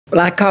Well,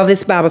 I call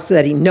this Bible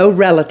study, No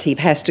Relative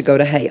Has to Go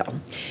to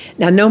Hell.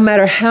 Now, no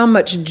matter how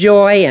much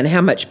joy and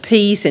how much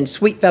peace and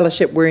sweet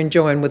fellowship we're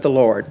enjoying with the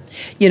Lord,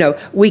 you know,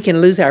 we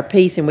can lose our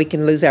peace and we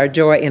can lose our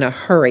joy in a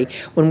hurry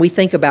when we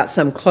think about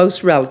some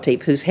close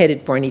relative who's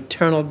headed for an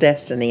eternal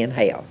destiny in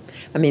hell.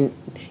 I mean,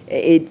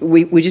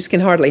 we just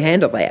can hardly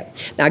handle that.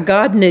 Now,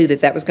 God knew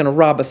that that was going to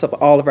rob us of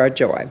all of our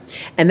joy.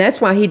 And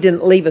that's why he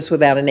didn't leave us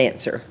without an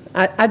answer.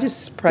 I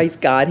just praise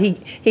God.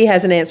 He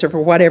has an answer for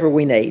whatever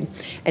we need.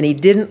 And he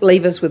didn't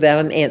leave us without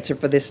an answer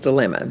for this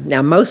dilemma.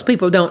 Now, most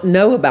people don't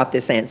know about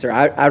this answer.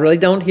 I really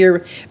don't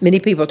hear many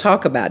people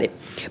talk about it.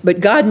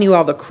 But God knew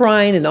all the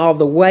crying and all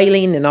the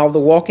wailing and all the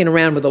walking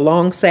around with a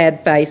long,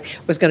 sad face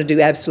was going to do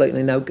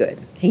absolutely no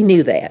good. He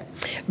knew that.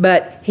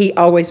 But he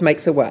always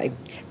makes a way.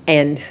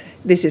 And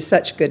this is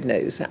such good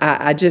news.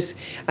 I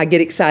get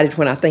excited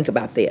when I think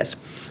about this.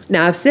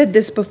 Now, I've said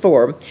this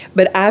before,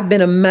 but I've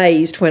been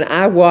amazed when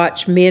I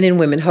watch men and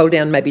women hold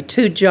down maybe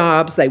 2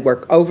 jobs. They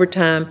work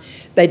overtime.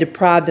 They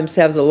deprive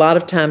themselves a lot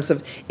of times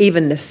of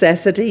even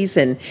necessities,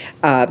 and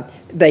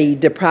they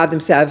deprive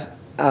themselves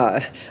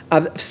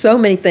of so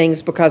many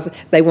things because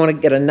they want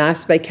to get a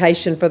nice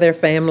vacation for their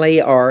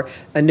family or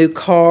a new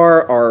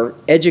car or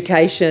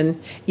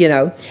education, you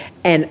know,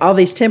 and all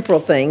these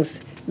temporal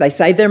things they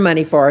save their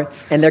money for,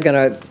 and they're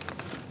going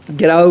to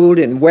get old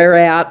and wear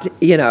out,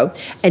 you know.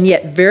 And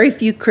yet very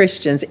few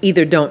Christians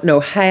either don't know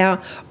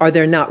how or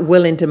they're not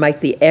willing to make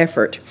the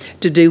effort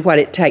to do what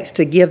it takes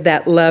to give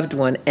that loved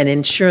one an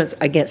insurance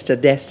against a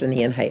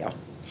destiny in hell.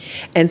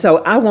 And so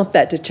I want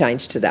that to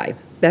change today.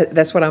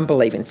 That's what I'm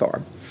believing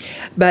for.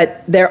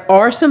 But there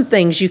are some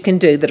things you can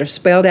do that are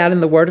spelled out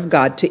in the Word of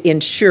God to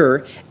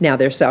ensure now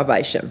their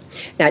salvation.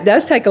 Now, it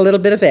does take a little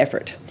bit of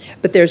effort,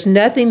 but there's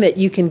nothing that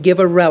you can give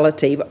a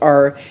relative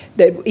or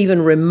that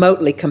even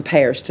remotely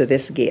compares to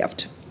this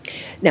gift.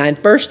 Now, in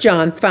 1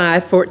 John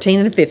 5:14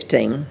 and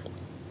 15,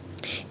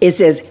 it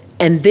says,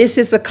 and this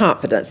is the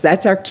confidence.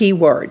 That's our key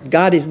word.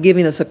 God is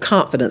giving us a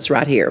confidence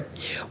right here,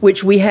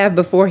 which we have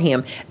before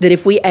him, that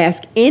if we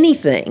ask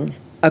anything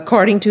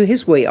according to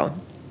his will,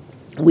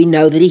 we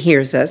know that he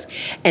hears us.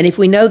 And if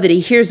we know that he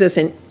hears us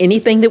in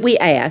anything that we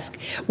ask,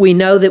 we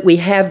know that we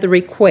have the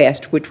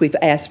request which we've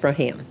asked for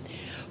him.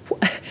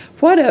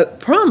 What a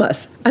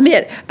promise. I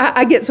mean,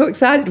 I get so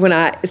excited when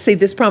I see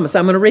this promise.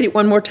 I'm going to read it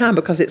one more time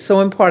because it's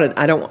so important.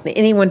 I don't want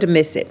anyone to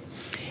miss it.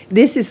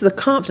 This is the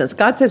confidence.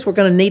 God says we're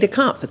going to need a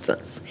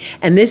confidence.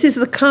 And this is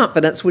the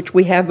confidence which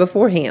we have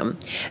before him,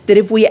 that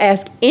if we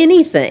ask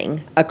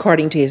anything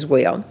according to his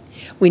will,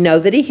 we know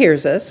that he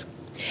hears us.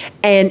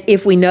 And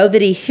if we know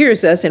that he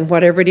hears us in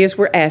whatever it is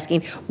we're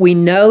asking, we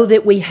know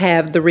that we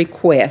have the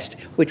request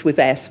which we've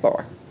asked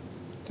for.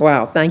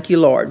 Wow, thank you,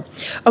 Lord.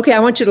 Okay, I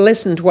want you to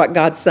listen to what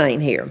God's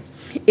saying here.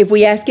 If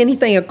we ask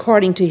anything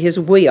according to his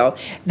will,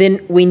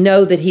 then we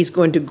know that he's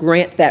going to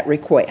grant that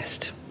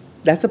request.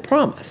 That's a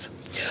promise.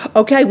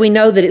 Okay, we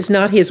know that it's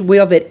not his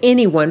will that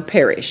anyone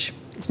perish.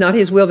 It's not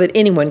his will that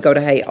anyone go to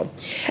hell.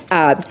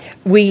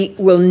 We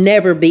will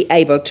never be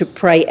able to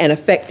pray an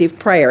effective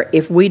prayer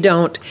if we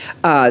don't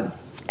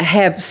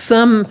have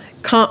some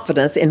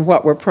confidence in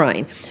what we're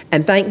praying.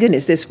 And thank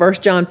goodness, this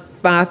 1 John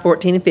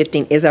 5:14 and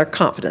 15 is our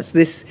confidence.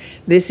 This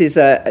is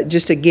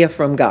just a gift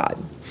from God.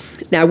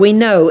 Now, we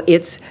know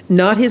it's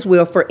not his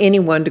will for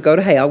anyone to go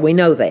to hell. We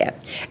know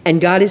that. And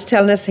God is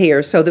telling us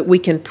here so that we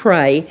can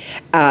pray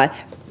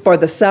for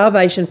the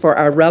salvation for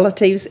our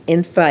relatives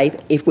in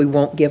faith if we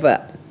won't give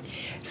up.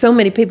 So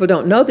many people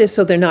don't know this,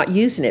 so they're not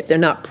using it. They're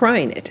not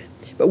praying it.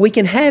 But we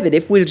can have it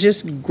if we'll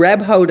just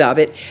grab hold of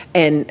it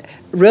and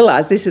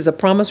realize this is a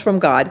promise from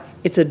God.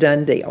 It's a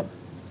done deal.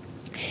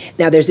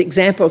 Now, there's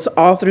examples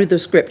all through the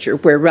Scripture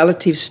where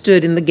relatives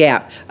stood in the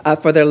gap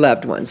for their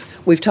loved ones.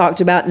 We've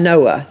talked about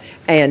Noah,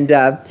 and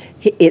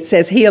it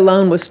says he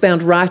alone was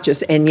found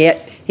righteous, and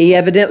yet he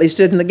evidently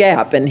stood in the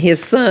gap, and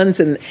his sons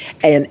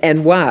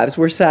and wives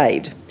were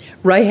saved.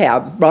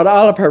 Rahab brought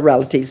all of her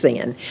relatives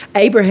in.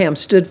 Abraham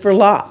stood for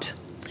Lot.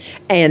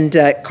 And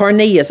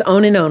Cornelius,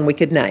 on and on we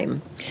could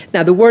name.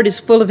 Now, the Word is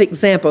full of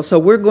examples, so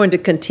we're going to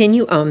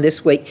continue on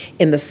this week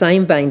in the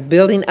same vein,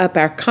 building up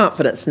our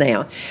confidence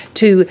now,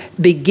 to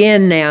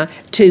begin now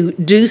to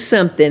do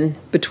something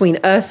between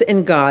us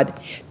and God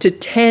to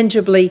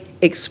tangibly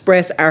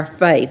express our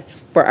faith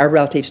for our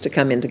relatives to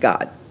come into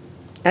God.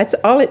 That's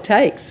all it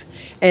takes.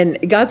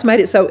 And God's made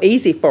it so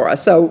easy for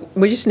us, so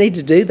we just need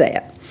to do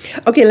that.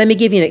 Okay, let me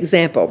give you an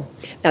example.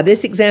 Now,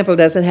 this example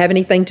doesn't have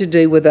anything to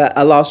do with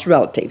a lost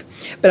relative,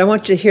 but I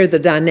want you to hear the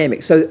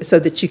dynamic so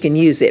that you can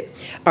use it,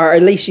 or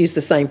at least use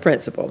the same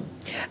principle.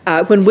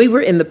 When we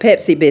were in the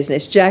Pepsi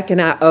business, Jack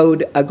and I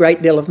owed a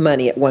great deal of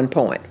money at one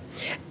point.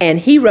 And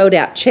he wrote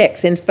out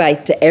checks in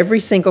faith to every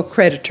single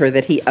creditor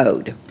that he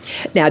owed.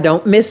 Now,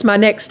 don't miss my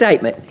next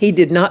statement. He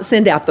did not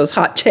send out those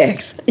hot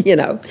checks, you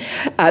know,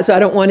 so I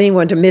don't want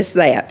anyone to miss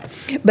that.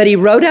 But he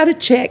wrote out a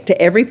check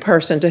to every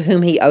person to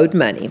whom he owed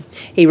money.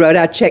 He wrote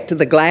out a check to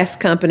the glass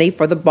company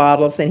for the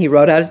bottles, and he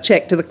wrote out a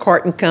check to the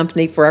carton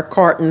company for our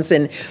cartons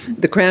and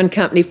the Crown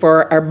Company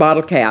for our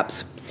bottle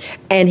caps.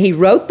 And he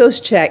wrote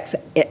those checks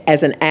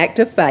as an act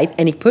of faith,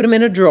 and he put them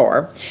in a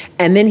drawer.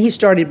 And then he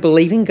started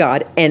believing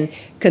God and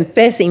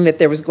confessing that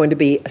there was going to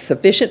be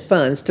sufficient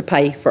funds to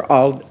pay for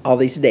all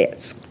these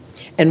debts.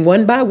 And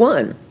one by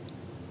one,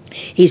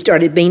 he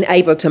started being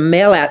able to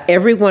mail out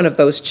every one of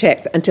those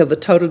checks until the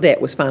total debt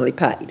was finally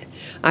paid.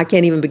 I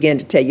can't even begin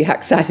to tell you how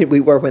excited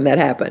we were when that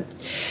happened.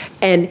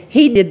 And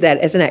he did that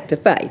as an act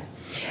of faith.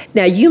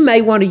 Now, you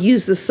may want to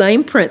use the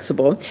same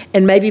principle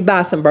and maybe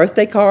buy some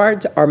birthday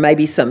cards or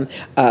maybe some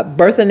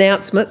birth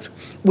announcements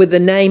with the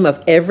name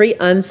of every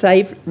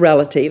unsaved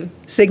relative,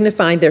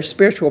 signifying their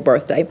spiritual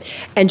birthday,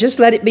 and just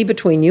let it be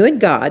between you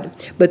and God,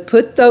 but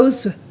put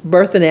those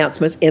birth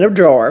announcements in a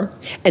drawer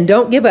and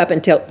don't give up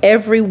until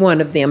every one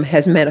of them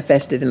has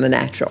manifested in the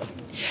natural.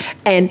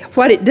 And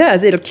what it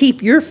does, it'll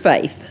keep your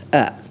faith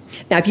up.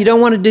 Now, if you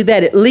don't want to do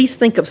that, at least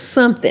think of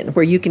something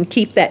where you can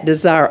keep that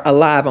desire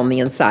alive on the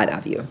inside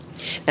of you.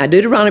 Now,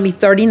 Deuteronomy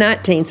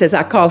 30:19 says,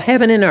 I call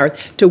heaven and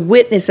earth to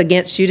witness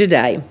against you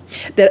today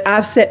that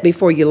I've set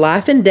before you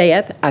life and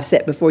death. I've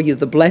set before you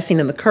the blessing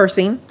and the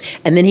cursing.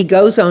 And then he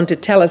goes on to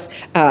tell us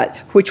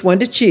which one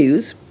to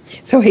choose.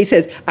 So he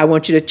says, I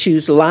want you to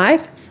choose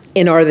life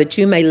in order that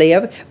you may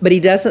live. But he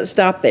doesn't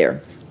stop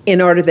there. In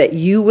order that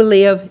you will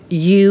live,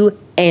 you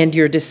and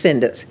your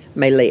descendants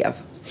may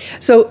live.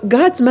 So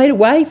God's made a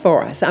way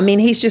for us. I mean,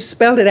 he's just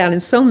spelled it out in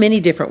so many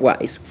different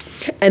ways.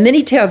 And then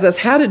he tells us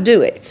how to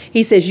do it.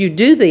 He says you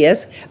do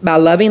this by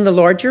loving the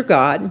Lord your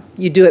God.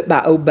 You do it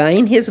by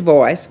obeying his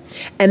voice.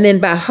 And then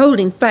by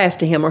holding fast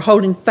to him or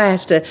holding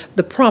fast to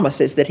the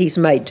promises that he's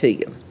made to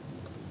you.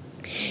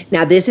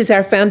 Now, this is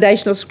our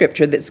foundational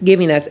scripture that's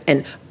giving us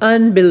an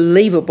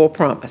unbelievable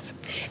promise.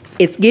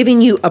 It's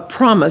giving you a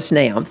promise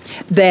now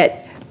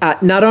that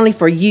not only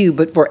for you,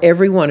 but for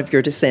every one of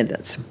your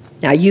descendants.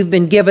 Now, you've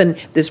been given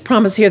this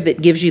promise here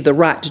that gives you the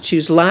right to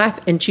choose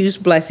life and choose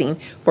blessing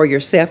for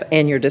yourself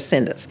and your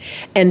descendants.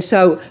 And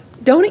so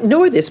don't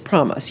ignore this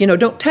promise.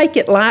 Don't take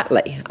it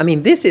lightly. I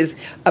mean, this is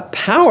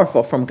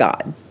powerful from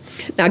God.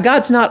 Now,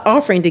 God's not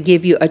offering to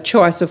give you a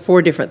choice of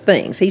 4 different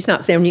things. He's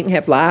not saying you can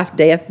have life,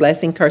 death,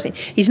 blessing, cursing.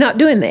 He's not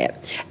doing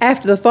that.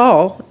 After the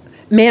fall,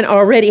 man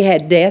already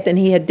had death, and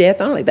he had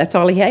death only. That's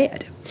all he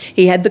had.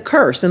 He had the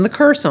curse and the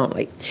curse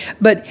only.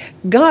 But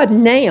God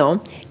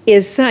now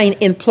is saying,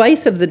 in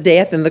place of the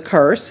death and the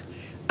curse,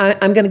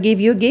 I'm going to give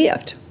you a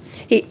gift.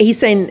 He's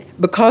saying,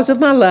 because of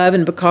my love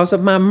and because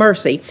of my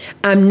mercy,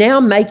 I'm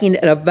now making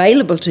it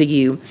available to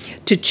you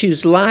to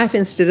choose life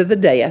instead of the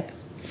death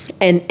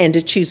and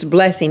to choose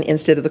blessing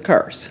instead of the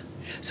curse.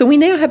 So we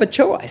now have a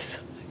choice.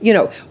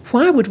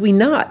 Why would we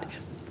not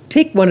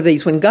pick one of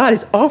these when God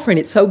is offering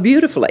it so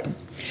beautifully?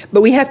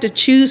 But we have to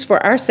choose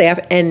for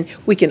ourselves, and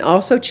we can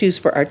also choose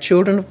for our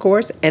children, of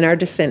course, and our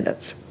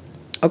descendants.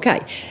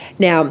 Okay,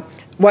 now,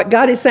 what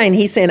God is saying,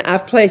 he's saying,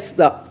 I've placed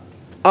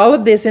all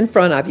of this in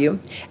front of you,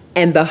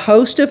 and the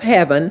host of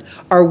heaven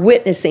are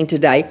witnessing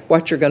today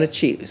what you're going to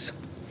choose.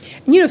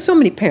 And so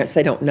many parents,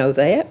 they don't know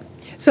that.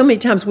 So many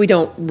times we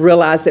don't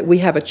realize that we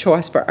have a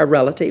choice for our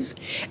relatives.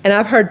 And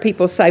I've heard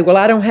people say, well,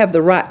 I don't have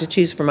the right to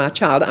choose for my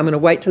child. I'm going to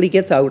wait till he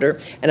gets older,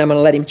 and I'm going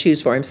to let him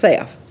choose for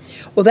himself.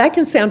 Well, that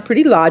can sound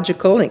pretty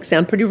logical, and it can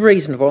sound pretty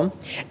reasonable,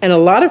 and a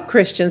lot of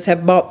Christians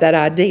have bought that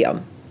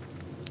idea.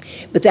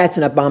 But that's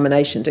an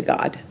abomination to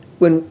God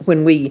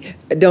when we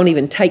don't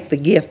even take the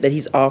gift that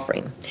he's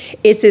offering.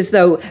 It's as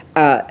though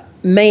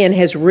man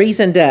has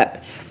reasoned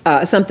up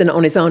something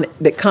on his own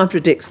that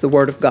contradicts the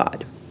Word of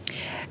God.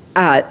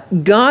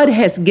 God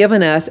has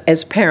given us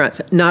as parents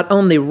not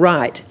only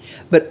right,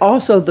 but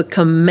also the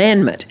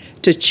commandment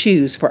to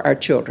choose for our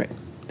children.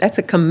 That's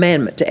a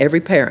commandment to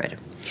every parent.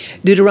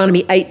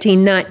 Deuteronomy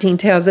 18:19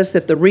 tells us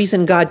that the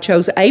reason God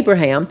chose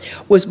Abraham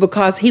was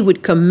because he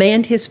would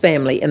command his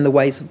family in the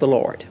ways of the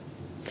Lord.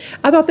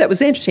 I thought that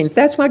was interesting.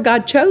 That's why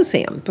God chose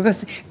him,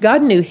 because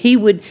God knew he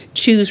would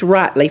choose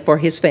rightly for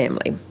his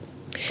family.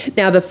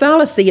 Now, the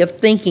fallacy of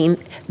thinking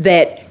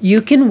that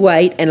you can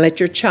wait and let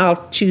your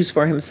child choose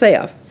for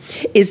himself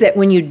is that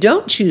when you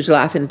don't choose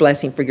life and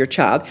blessing for your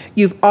child,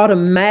 you've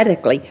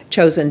automatically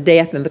chosen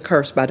death and the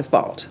curse by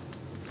default.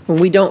 When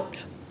we don't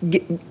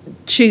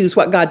choose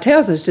what God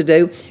tells us to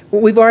do,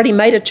 we've already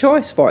made a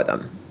choice for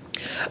them.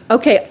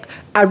 Okay,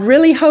 I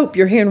really hope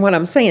you're hearing what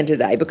I'm saying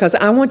today, because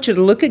I want you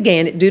to look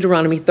again at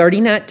Deuteronomy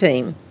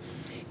 30:19.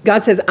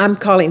 God says, I'm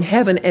calling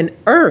heaven and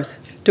earth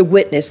to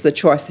witness the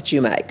choice that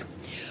you make.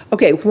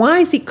 Okay, why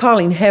is he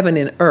calling heaven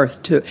and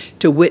earth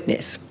to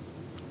witness?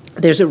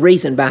 There's a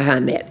reason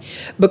behind that.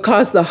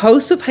 Because the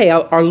hosts of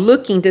hell are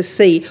looking to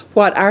see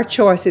what our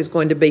choice is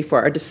going to be for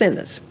our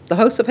descendants. The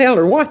hosts of hell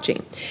are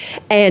watching.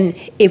 And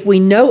if we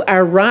know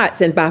our rights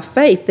and by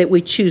faith that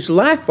we choose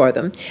life for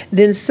them,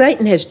 then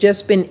Satan has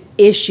just been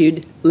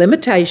issued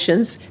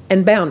limitations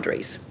and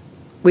boundaries.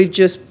 We've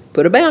just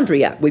put a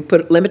boundary up. We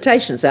put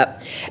limitations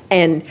up.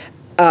 And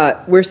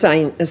we're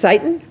saying,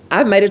 Satan,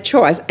 I've made a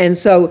choice. And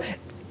so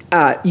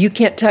you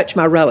can't touch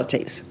my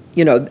relatives.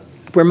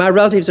 Where my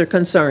relatives are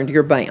concerned,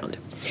 you're bound.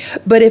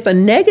 But if a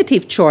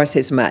negative choice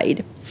is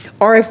made,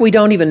 or if we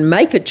don't even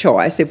make a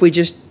choice, if we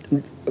just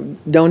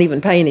don't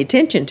even pay any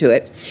attention to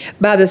it.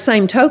 By the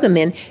same token,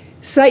 then,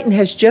 Satan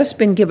has just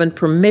been given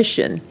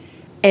permission,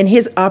 and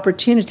his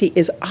opportunity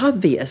is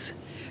obvious.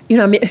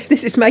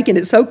 This is making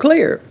it so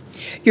clear.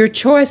 Your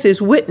choice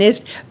is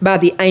witnessed by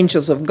the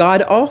angels of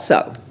God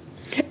also.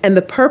 And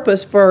the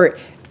purpose for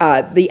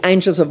the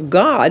angels of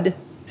God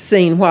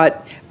seeing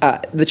what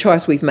the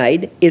choice we've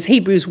made is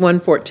Hebrews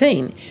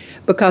 1:14,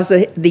 because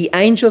the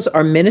angels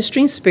are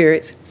ministering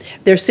spirits.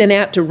 They're sent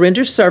out to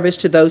render service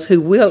to those who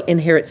will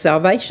inherit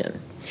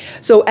salvation.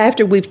 So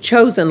after we've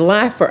chosen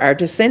life for our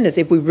descendants,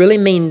 if we really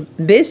mean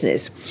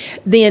business,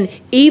 then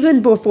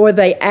even before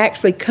they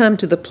actually come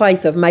to the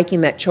place of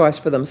making that choice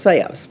for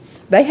themselves,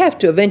 they have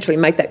to eventually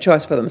make that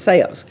choice for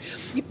themselves.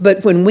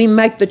 But when we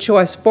make the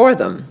choice for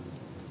them,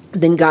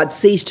 then God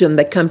sees to them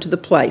they come to the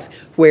place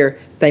where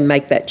they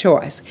make that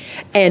choice.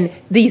 And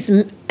these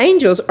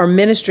angels are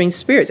ministering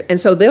spirits, and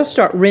so they'll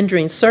start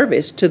rendering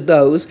service to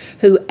those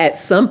who at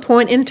some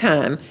point in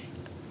time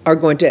are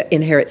going to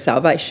inherit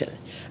salvation.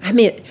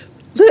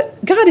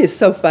 Look, God is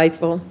so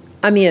faithful.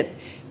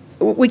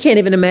 We can't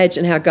even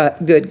imagine how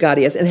good God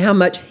is and how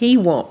much He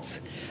wants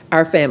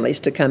our families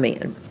to come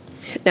in.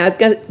 Now,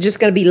 it's just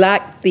going to be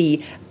like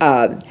the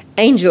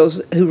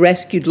angels who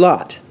rescued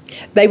Lot.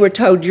 They were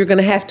told, you're going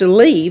to have to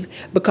leave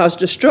because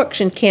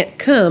destruction can't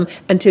come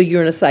until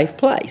you're in a safe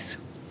place.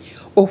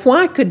 Well,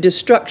 why could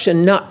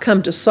destruction not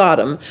come to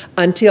Sodom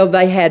until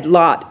they had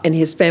Lot and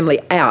his family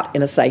out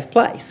in a safe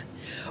place?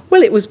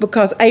 Well, it was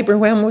because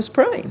Abraham was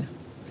praying.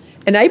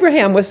 And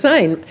Abraham was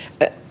saying,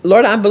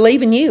 Lord, I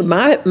believe in you.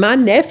 My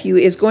nephew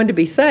is going to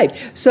be saved.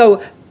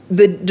 So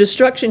the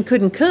destruction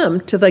couldn't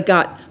come till they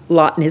got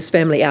Lot and his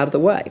family out of the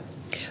way.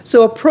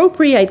 So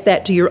appropriate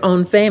that to your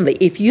own family.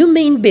 If you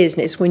mean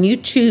business, when you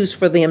choose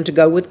for them to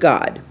go with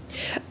God,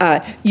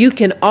 you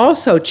can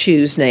also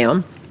choose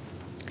now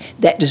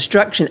that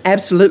destruction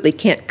absolutely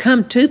can't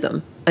come to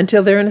them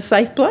until they're in a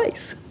safe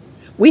place.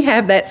 We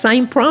have that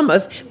same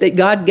promise that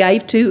God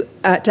gave to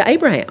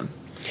Abraham.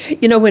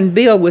 When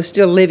Bill was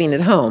still living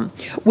at home,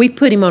 we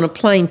put him on a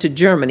plane to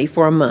Germany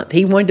for a month.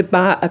 He wanted to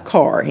buy a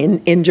car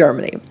in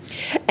Germany.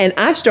 And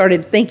I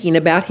started thinking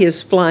about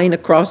his flying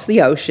across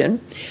the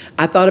ocean.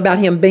 I thought about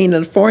him being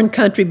in a foreign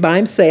country by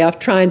himself,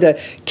 trying to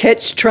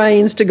catch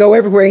trains to go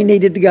everywhere he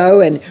needed to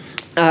go. And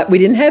we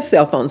didn't have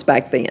cell phones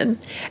back then.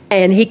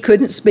 And he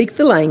couldn't speak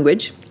the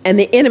language. And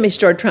the enemy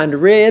started trying to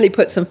really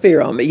put some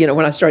fear on me,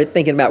 when I started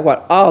thinking about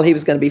what all he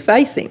was going to be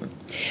facing.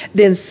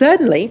 Then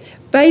suddenly,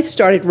 faith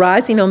started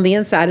rising on the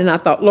inside, and I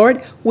thought,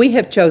 Lord, we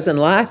have chosen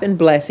life and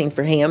blessing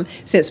for him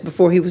since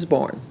before he was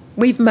born.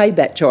 We've made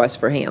that choice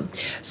for him.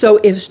 So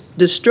if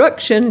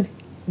destruction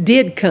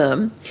did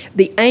come,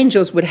 the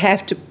angels would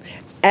have to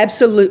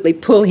absolutely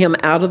pull him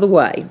out of the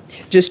way,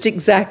 just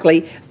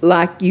exactly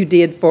like you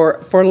did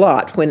for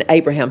Lot when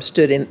Abraham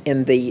stood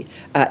in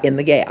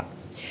the gap.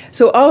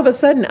 So all of a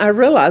sudden, I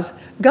realized,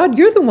 God,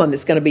 you're the one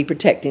that's going to be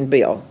protecting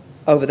Bill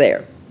over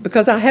there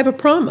because I have a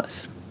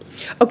promise.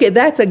 Okay,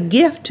 that's a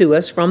gift to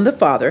us from the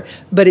Father,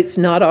 but it's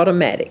not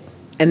automatic.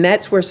 And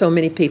that's where so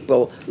many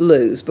people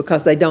lose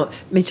because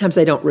many times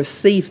they don't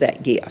receive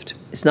that gift.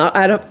 It's not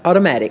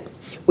automatic.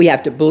 We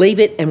have to believe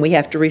it and we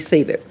have to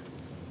receive it.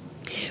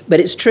 But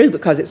it's true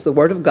because it's the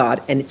Word of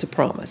God and it's a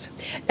promise.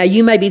 Now,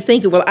 you may be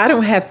thinking, well, I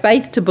don't have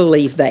faith to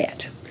believe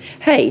that.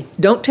 Hey,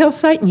 don't tell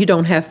Satan you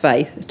don't have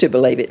faith to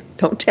believe it.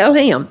 Don't tell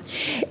him.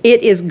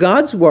 It is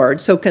God's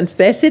word, so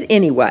confess it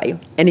anyway.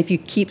 And if you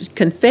keep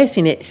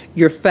confessing it,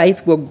 your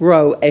faith will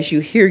grow as you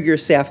hear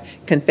yourself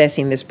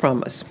confessing this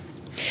promise.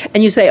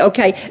 And you say,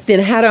 okay, then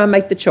how do I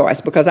make the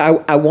choice? Because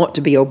I want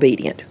to be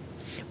obedient.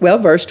 Well,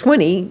 verse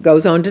 20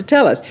 goes on to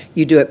tell us,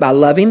 you do it by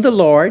loving the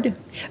Lord,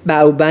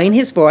 by obeying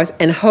His voice,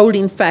 and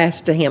holding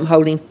fast to Him,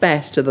 holding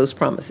fast to those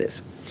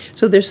promises.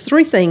 So there's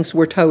 3 things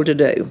we're told to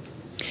do.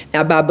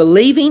 Now, by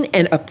believing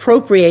and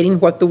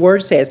appropriating what the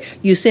Word says,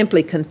 you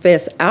simply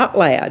confess out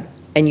loud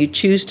and you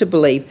choose to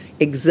believe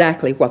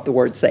exactly what the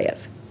Word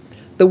says.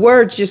 The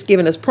Word's just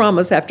giving us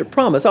promise after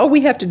promise. All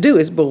we have to do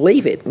is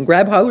believe it and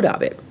grab hold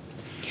of it.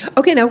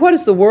 Okay, now what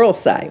does the world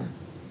say?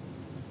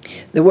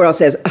 The world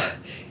says,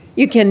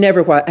 you can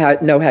never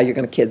know how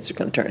your kids are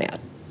going to turn out.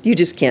 You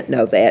just can't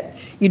know that.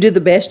 You do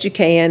the best you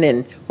can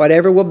and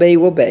whatever will be,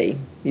 will be.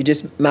 You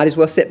just might as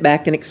well sit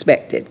back and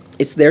expect it.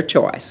 It's their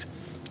choice.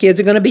 Kids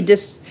are going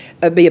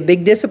to be a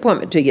big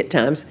disappointment to you at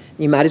times.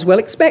 You might as well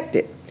expect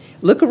it.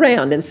 Look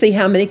around and see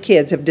how many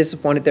kids have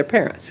disappointed their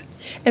parents.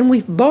 And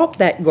we've bought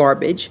that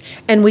garbage,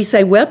 and we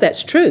say, well,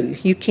 that's true.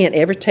 You can't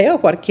ever tell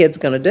what a kid's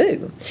going to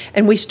do.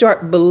 And we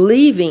start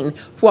believing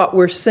what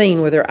we're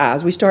seeing with our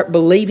eyes. We start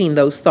believing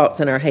those thoughts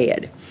in our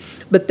head.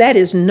 But that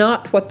is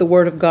not what the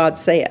Word of God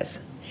says.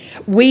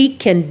 We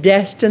can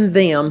destine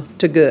them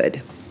to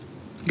good.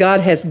 God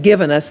has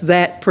given us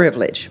that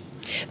privilege.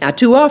 Now,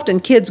 too often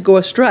kids go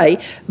astray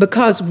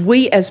because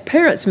we as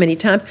parents many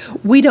times,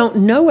 we don't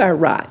know our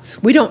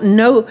rights. We don't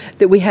know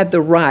that we have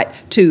the right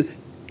to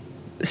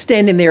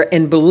stand in there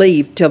and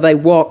believe till they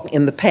walk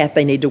in the path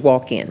they need to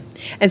walk in.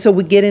 And so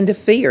we get into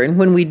fear. And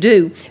when we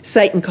do,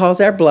 Satan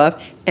calls our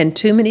bluff, and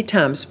too many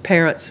times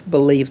parents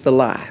believe the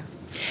lie.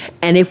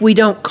 And if we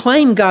don't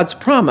claim God's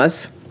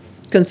promise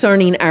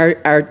concerning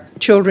our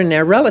children and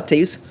our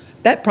relatives,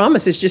 that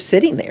promise is just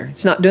sitting there.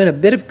 It's not doing a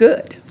bit of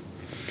good.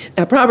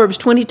 Now, Proverbs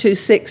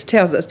 22:6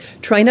 tells us,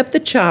 train up the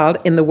child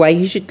in the way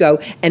he should go,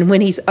 and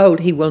when he's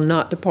old, he will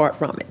not depart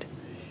from it.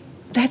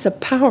 That's a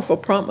powerful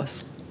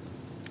promise.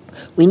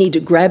 We need to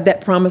grab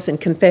that promise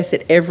and confess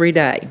it every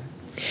day.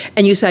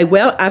 And you say,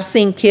 well, I've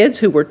seen kids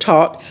who were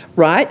taught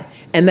right,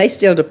 and they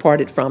still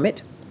departed from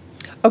it.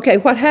 Okay,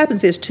 what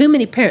happens is too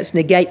many parents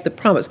negate the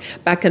promise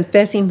by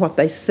confessing what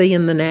they see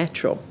in the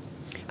natural.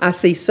 I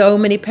see so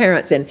many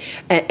parents, and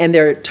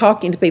they're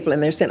talking to people,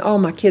 and they're saying, oh,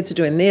 my kid's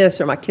doing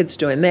this, or my kid's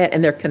doing that,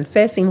 and they're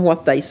confessing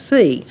what they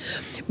see.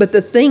 But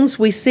the things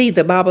we see,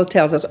 the Bible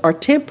tells us, are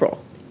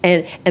temporal,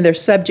 and they're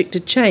subject to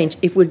change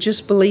if we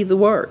just believe the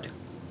Word.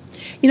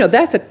 You know,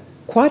 that's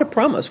quite a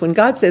promise. When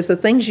God says the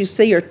things you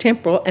see are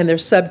temporal and they're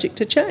subject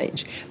to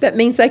change, that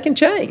means they can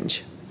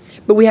change.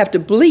 But we have to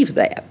believe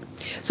that.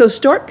 So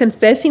start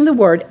confessing the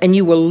Word, and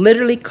you will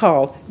literally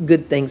call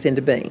good things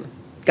into being.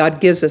 God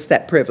gives us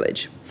that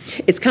privilege.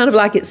 It's kind of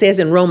like it says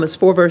in Romans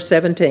 4, verse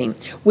 17.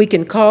 We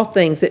can call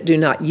things that do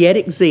not yet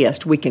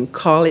exist, we can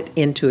call it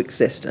into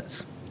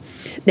existence.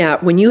 Now,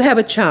 when you have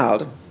a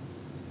child,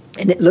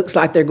 and it looks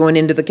like they're going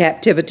into the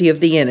captivity of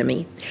the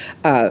enemy,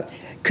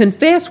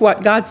 confess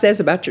what God says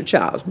about your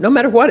child, no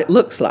matter what it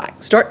looks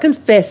like. Start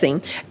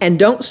confessing, and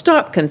don't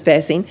stop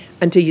confessing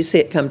until you see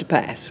it come to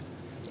pass.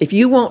 If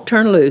you won't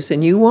turn loose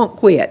and you won't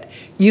quit,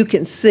 you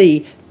can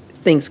see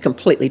things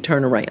completely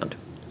turn around.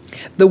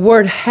 The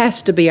Word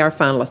has to be our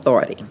final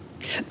authority.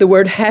 The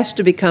Word has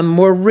to become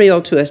more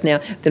real to us now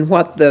than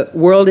what the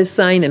world is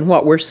saying and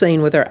what we're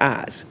seeing with our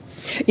eyes.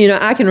 You know,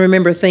 I can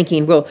remember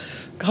thinking, well,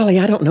 golly,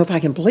 I don't know if I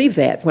can believe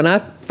that. When I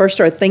first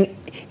started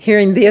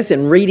hearing this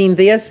and reading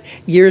this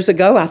years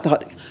ago, I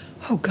thought,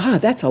 oh,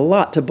 God, that's a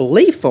lot to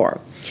believe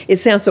for. It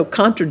sounds so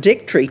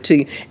contradictory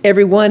to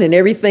everyone and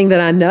everything that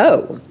I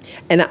know.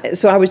 And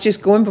so I was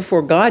just going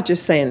before God,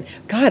 just saying,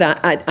 God,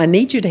 I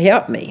need you to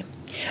help me.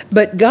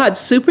 But God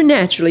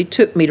supernaturally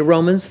took me to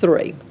Romans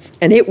 3,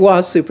 and it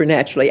was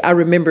supernaturally. I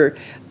remember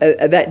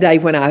that day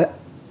when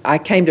I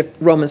came to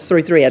Romans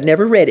 3:3. I'd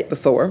never read it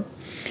before.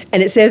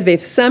 And it says,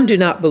 if some do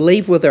not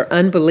believe, will their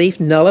unbelief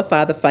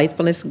nullify the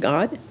faithfulness of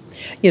God?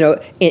 You know,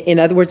 in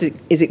other words,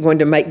 is it going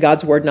to make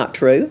God's word not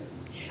true?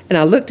 And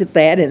I looked at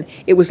that, and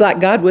it was like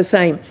God was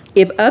saying,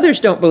 if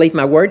others don't believe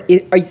my word,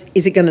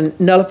 is it going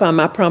to nullify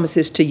my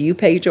promises to you,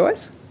 Peggy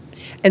Joyce?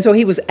 And so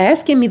he was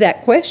asking me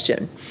that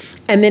question.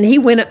 And then he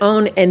went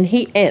on and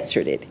he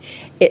answered it.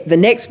 The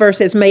next verse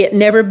says, may it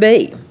never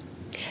be.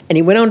 And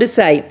he went on to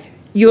say,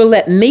 you'll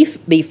let me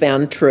be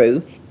found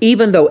true,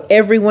 even though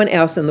everyone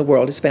else in the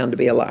world is found to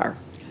be a liar.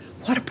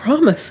 What a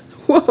promise.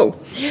 Whoa.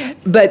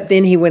 But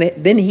then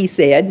he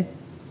said,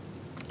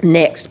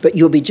 next, but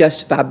you'll be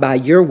justified by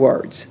your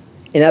words.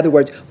 In other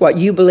words, what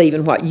you believe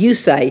and what you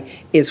say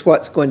is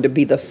what's going to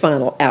be the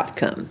final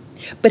outcome.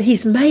 But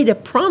he's made a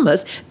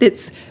promise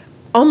that's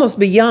almost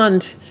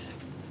beyond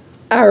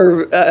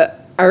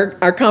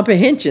our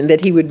comprehension,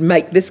 that he would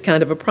make this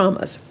kind of a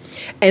promise.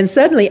 And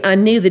suddenly I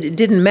knew that it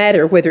didn't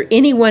matter whether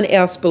anyone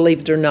else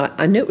believed it or not.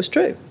 I knew it was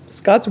true. It's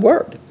God's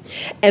word.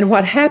 And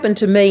what happened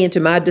to me and to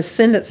my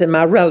descendants and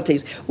my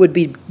relatives would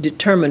be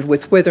determined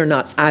with whether or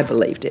not I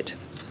believed it.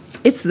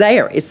 It's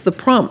there. It's the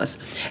promise.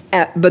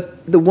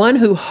 But the one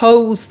who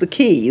holds the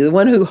key, the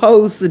one who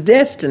holds the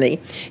destiny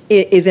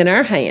is in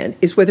our hand,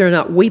 is whether or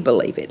not we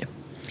believe it.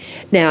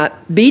 Now,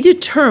 be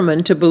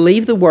determined to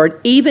believe the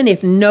word even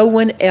if no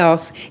one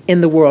else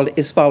in the world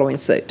is following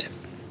suit.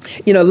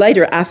 You know,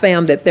 later I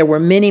found that there were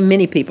many,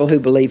 many people who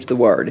believed the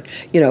word,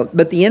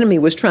 but the enemy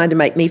was trying to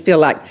make me feel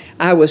like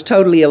I was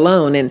totally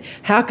alone, and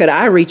how could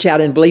I reach out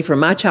and believe for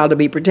my child to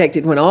be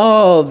protected when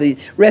all the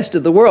rest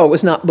of the world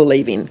was not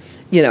believing,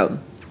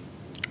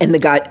 And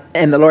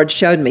the Lord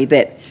showed me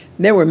that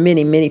there were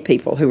many, many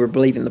people who were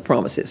believing the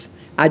promises.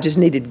 I just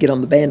needed to get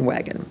on the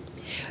bandwagon.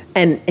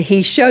 And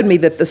he showed me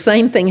that the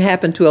same thing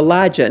happened to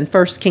Elijah in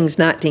 1 Kings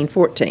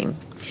 19:14.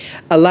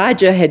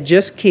 Elijah had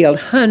just killed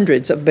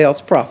hundreds of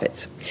Baal's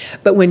prophets.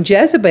 But when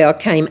Jezebel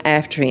came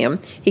after him,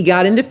 he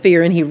got into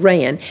fear and he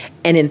ran.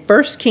 And in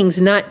 1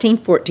 Kings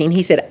 19:14,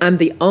 he said, I'm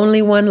the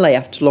only one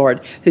left,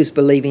 Lord, who's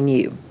believing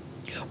you.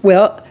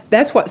 Well,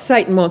 that's what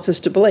Satan wants us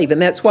to believe, and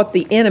that's what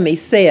the enemy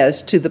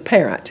says to the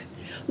parent.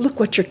 Look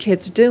what your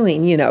kid's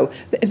doing,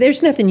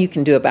 There's nothing you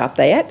can do about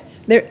that.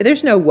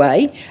 There's no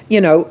way,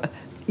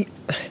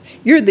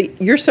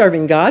 You're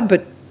serving God,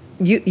 but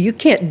you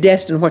can't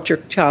destine what your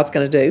child's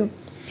going to do.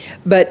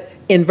 But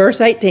in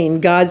verse 18,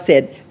 God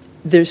said,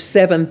 there's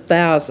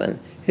 7,000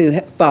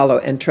 who follow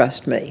and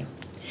trust me.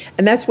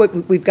 And that's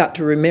what we've got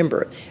to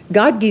remember.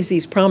 God gives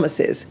these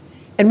promises,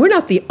 and we're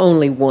not the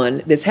only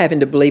one that's having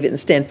to believe it and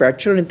stand for our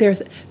children. There are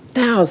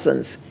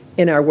thousands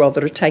in our world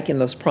that are taking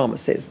those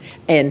promises,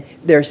 and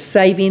they're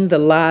saving the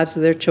lives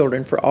of their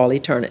children for all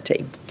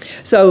eternity.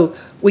 So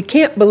we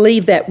can't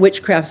believe that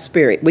witchcraft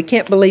spirit. We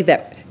can't believe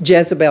that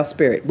Jezebel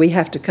spirit. We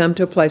have to come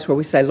to a place where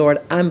we say, Lord,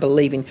 I'm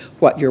believing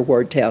what your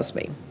word tells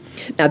me.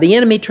 Now, the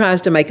enemy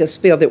tries to make us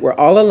feel that we're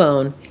all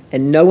alone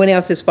and no one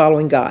else is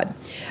following God.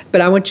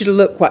 But I want you to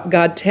look what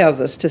God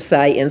tells us to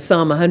say in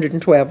Psalm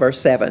 112, verse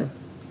 7.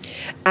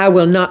 I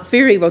will not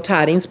fear evil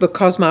tidings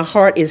because my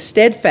heart is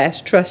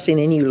steadfast, trusting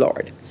in you,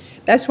 Lord.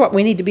 That's what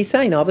we need to be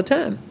saying all the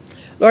time.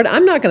 Lord,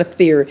 I'm not going to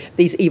fear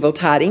these evil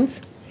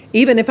tidings.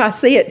 Even if I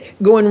see it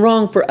going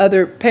wrong for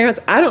other parents,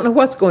 I don't know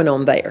what's going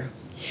on there.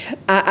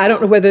 I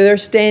don't know whether they're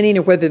standing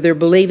or whether they're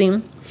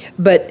believing,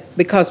 but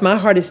because my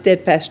heart is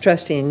steadfast,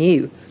 trusting in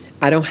you,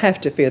 I don't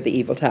have to fear the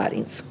evil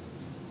tidings.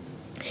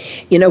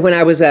 You know, when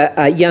I was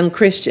a young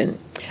Christian,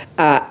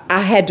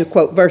 I had to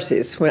quote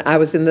verses. When I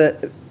was in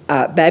the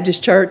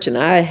Baptist church, and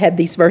I had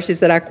these verses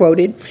that I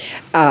quoted,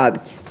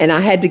 and I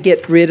had to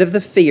get rid of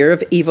the fear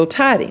of evil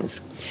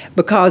tidings.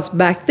 Because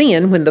back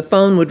then, when the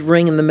phone would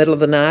ring in the middle of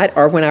the night,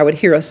 or when I would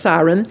hear a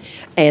siren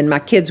and my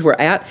kids were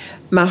out,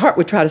 my heart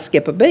would try to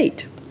skip a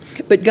beat.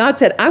 But God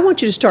said, I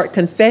want you to start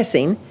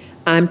confessing,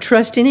 I'm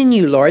trusting in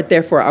you, Lord,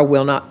 therefore I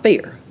will not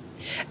fear.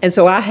 And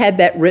so I had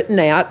that written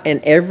out,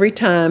 and every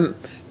time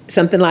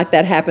something like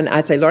that happened,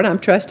 I'd say, Lord, I'm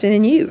trusting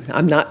in you.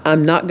 I'm not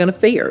going to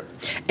fear.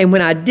 And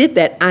when I did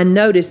that, I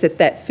noticed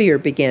that fear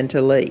began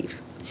to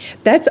leave.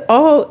 That's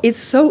all. It's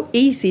so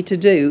easy to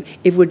do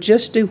if we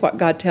just do what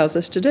God tells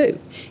us to do.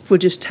 If we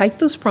just take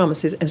those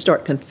promises and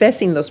start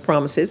confessing those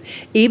promises,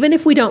 even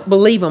if we don't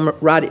believe them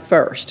right at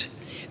first.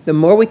 The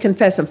more we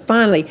confess them,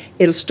 finally,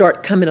 it'll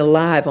start coming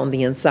alive on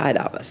the inside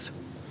of us.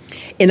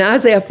 In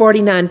Isaiah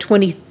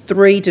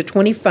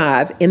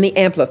 49:23-25, in the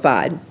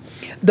Amplified,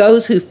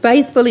 those who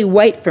faithfully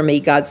wait for me,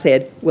 God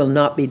said, will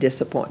not be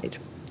disappointed.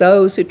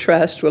 Those who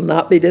trust will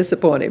not be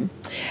disappointed.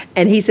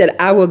 And he said,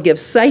 I will give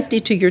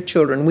safety to your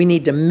children. We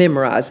need to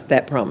memorize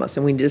that promise,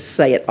 and we need to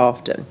say it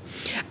often.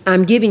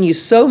 I'm giving you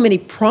so many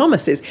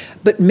promises,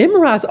 but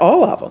memorize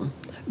all of them.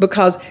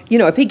 Because, you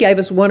know, if he gave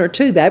us one or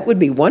two, that would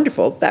be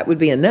wonderful. That would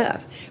be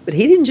enough. But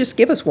he didn't just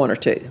give us one or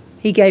two.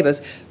 He gave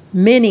us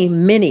many,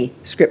 many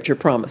scripture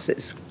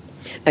promises.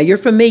 Now, you're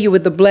familiar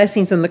with the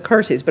blessings and the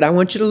curses, but I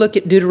want you to look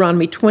at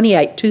Deuteronomy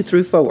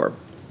 28:2-4.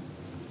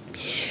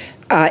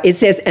 It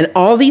says, and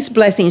all these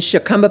blessings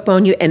shall come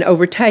upon you and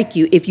overtake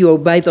you if you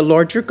obey the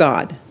Lord your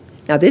God.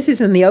 Now, this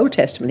is in the Old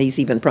Testament, he's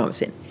even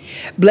promising.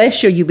 Blessed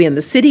shall you be in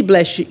the city,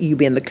 blessed shall you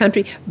be in the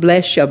country,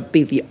 blessed shall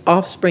be the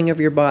offspring of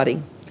your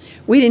body.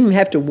 We didn't even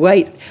have to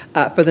wait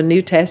for the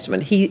New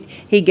Testament.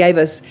 He gave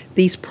us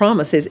these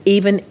promises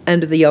even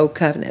under the Old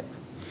Covenant.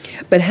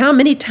 But how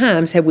many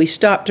times have we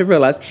stopped to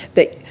realize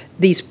that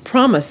these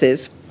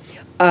promises,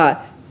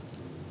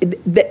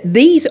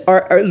 these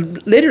are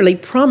literally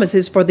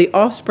promises for the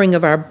offspring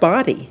of our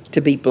body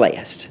to be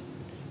blessed?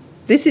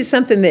 This is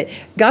something that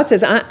God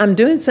says, I'm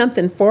doing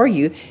something for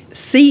you.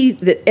 See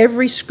that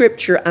every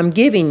scripture I'm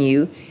giving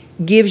you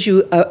gives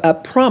you a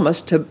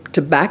promise to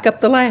back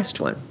up the last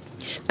one.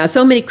 Now,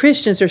 so many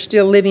Christians are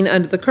still living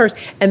under the curse,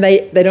 and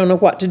they don't know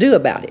what to do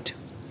about it.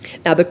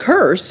 Now, the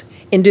curse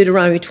in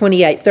Deuteronomy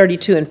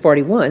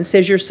 28:32-41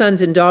 says, your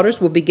sons and daughters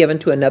will be given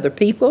to another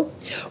people,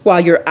 while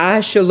your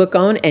eyes shall look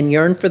on and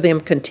yearn for them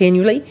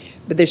continually,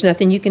 but there's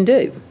nothing you can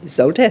do. It's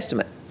Old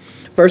Testament.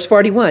 Verse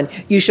 41,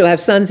 you shall have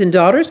sons and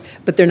daughters,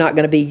 but they're not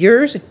going to be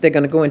yours. They're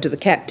going to go into the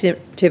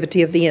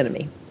captivity of the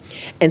enemy.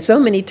 And so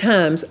many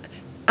times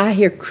I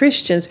hear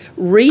Christians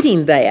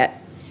reading that,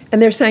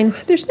 and they're saying,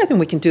 there's nothing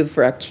we can do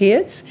for our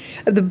kids.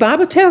 The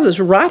Bible tells us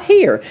right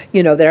here,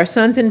 you know, that our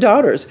sons and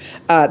daughters,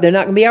 they're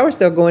not going to be ours.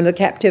 They'll go into the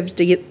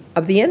captivity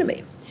of the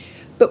enemy.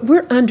 But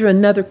we're under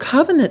another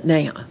covenant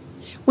now.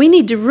 We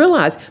need to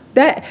realize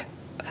that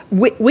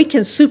we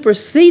can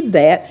supersede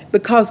that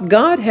because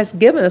God has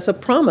given us a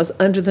promise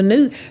under the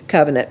new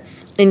covenant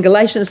in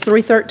Galatians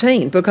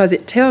 3:13, because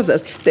it tells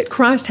us that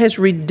Christ has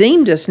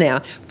redeemed us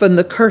now from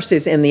the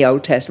curses in the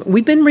Old Testament.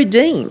 We've been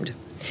redeemed.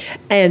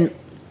 And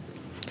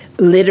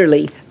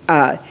literally,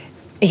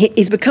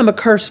 he's become a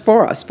curse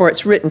for us, for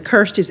it's written,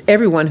 cursed is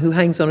everyone who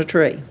hangs on a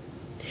tree.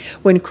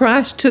 When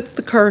Christ took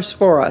the curse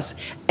for us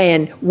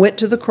and went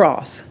to the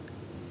cross,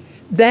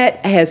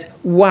 that has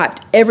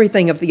wiped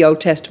everything of the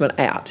Old Testament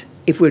out,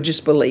 if we'll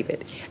just believe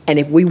it. And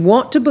if we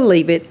want to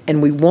believe it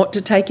and we want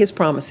to take his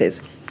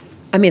promises,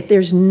 I mean,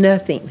 there's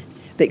nothing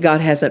that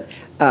God hasn't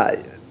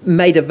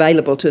made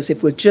available to us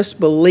if we'll just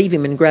believe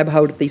him and grab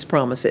hold of these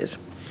promises.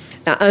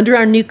 Now, under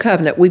our new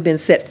covenant, we've been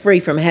set free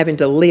from having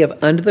to live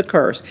under the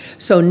curse.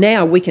 So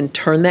now we can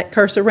turn that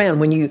curse around.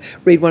 When you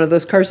read one of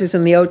those curses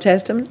in the Old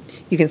Testament,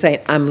 you can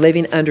say, I'm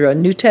living under a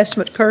New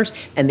Testament curse,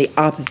 and the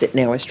opposite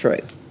now is true.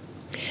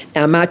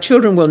 Now, my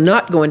children will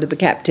not go into the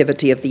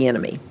captivity of the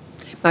enemy.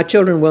 My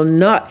children will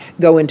not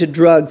go into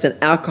drugs and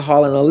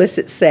alcohol and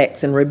illicit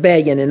sex and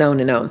rebellion and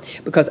on,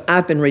 because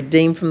I've been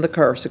redeemed from the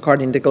curse,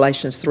 according to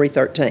Galatians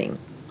 3:13.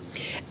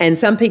 And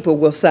some people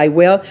will say,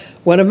 well,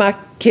 one of my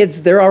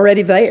kids, they're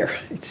already there.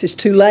 It's just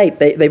too late.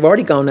 They've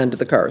already gone under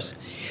the curse.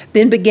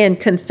 Then begin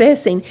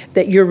confessing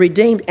that you're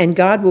redeemed, and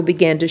God will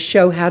begin to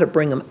show how to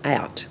bring them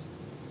out.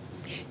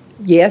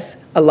 Yes,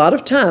 a lot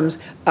of times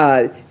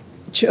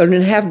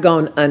children have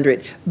gone under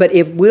it, but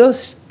if we'll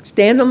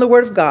stand on the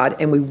Word of God,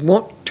 and we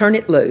won't turn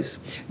it loose,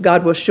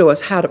 God will show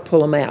us how to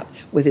pull them out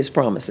with His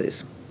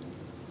promises.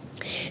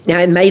 Now,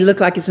 it may look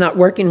like it's not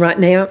working right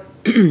now,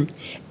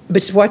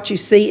 but what you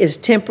see is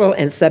temporal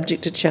and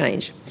subject to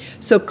change.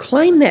 So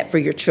claim that for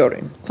your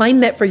children. Claim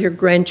that for your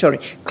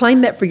grandchildren.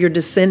 Claim that for your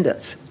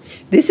descendants.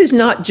 This is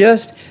not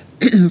just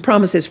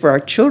promises for our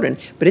children,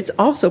 but it's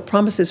also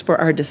promises for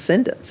our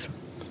descendants.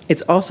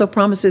 It's also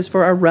promises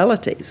for our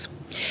relatives.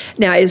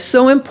 Now, it's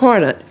so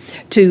important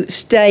to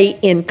stay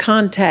in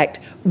contact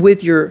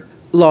with your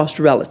lost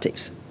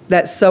relatives.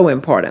 That's so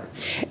important.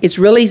 It's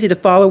real easy to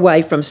fall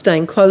away from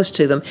staying close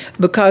to them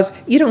because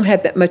you don't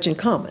have that much in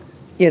common.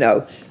 You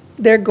know,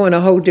 they're going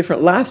a whole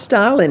different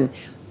lifestyle, and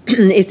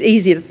it's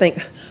easy to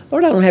think,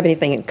 Lord, I don't have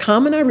anything in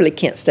common. I really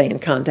can't stay in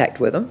contact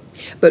with them.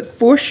 But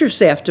force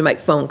yourself to make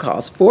phone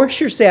calls.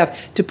 Force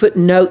yourself to put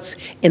notes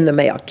in the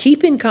mail.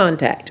 Keep in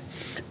contact.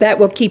 That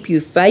will keep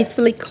you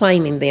faithfully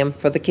claiming them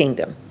for the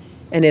kingdom,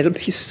 and it'll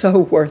be so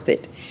worth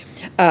it.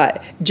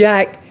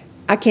 Jack,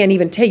 I can't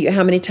even tell you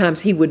how many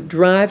times he would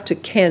drive to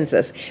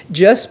Kansas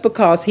just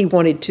because he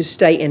wanted to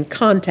stay in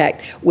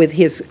contact with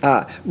his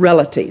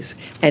relatives.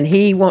 And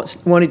he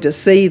wanted to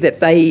see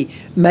that they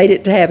made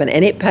it to heaven,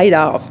 and it paid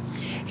off.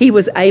 He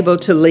was able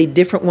to lead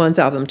different ones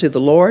of them to the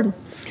Lord.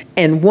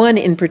 And one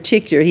in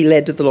particular he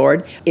led to the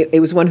Lord.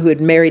 It was one who had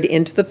married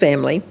into the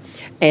family,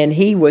 and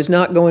he was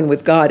not going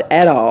with God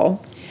at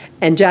all.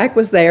 And Jack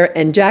was there,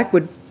 and Jack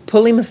would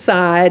pull him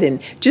aside and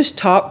just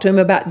talk to him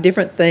about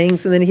different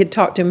things. And then he'd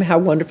talk to him how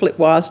wonderful it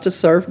was to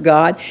serve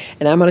God.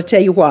 And I'm going to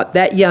tell you what,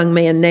 that young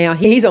man now,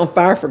 he's on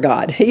fire for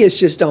God. He is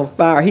just on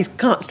fire. He's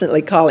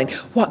constantly calling,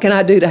 what can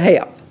I do to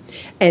help?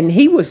 And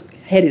he was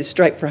headed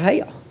straight for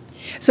hell.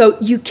 So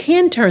you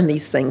can turn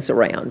these things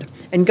around.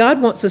 And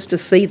God wants us to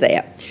see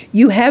that.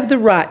 You have the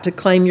right to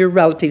claim your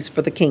relatives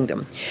for the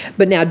kingdom.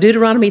 But now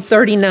Deuteronomy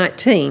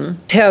 30:19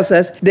 tells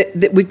us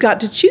that we've got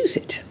to choose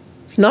it.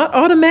 It's not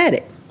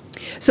automatic.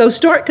 So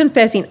start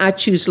confessing, I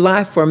choose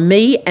life for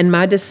me and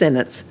my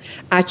descendants.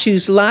 I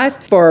choose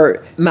life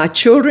for my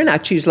children. I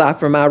choose life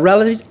for my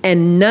relatives.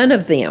 And none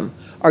of them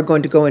are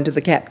going to go into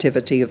the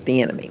captivity of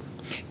the enemy.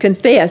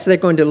 Confess they're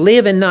going to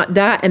live and not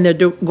die, and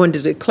they're going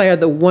to declare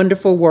the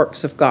wonderful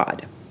works of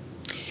God.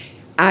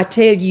 I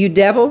tell you,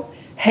 devil,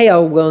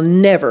 hell will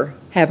never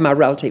have my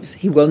relatives.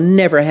 He will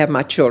never have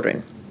my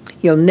children.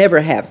 He'll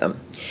never have them.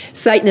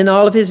 Satan and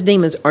all of his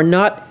demons are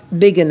not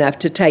big enough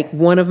to take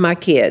one of my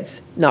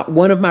kids, not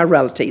one of my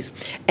relatives,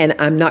 and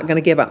I'm not going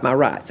to give up my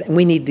rights. And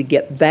we need to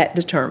get that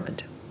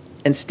determined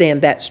and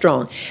stand that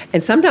strong.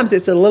 And sometimes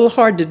it's a little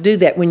hard to do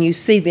that when you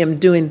see them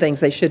doing things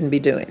they shouldn't be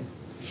doing.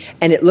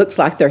 And it looks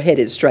like they're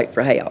headed straight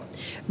for hell.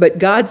 But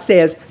God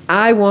says,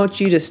 I want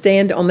you to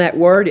stand on that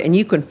word, and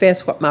you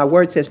confess what my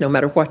word says no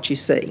matter what you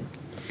see.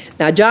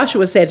 Now,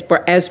 Joshua said,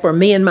 as for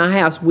me and my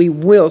house, we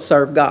will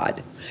serve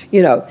God.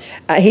 You know,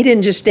 he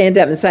didn't just stand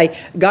up and say,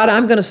 God,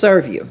 I'm going to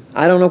serve you.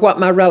 I don't know what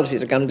my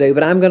relatives are going to do,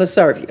 but I'm going to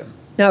serve you.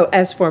 No,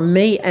 as for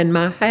me and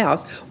my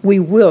house, we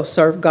will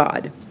serve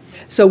God.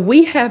 So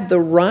we have the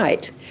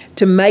right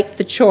to make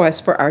the choice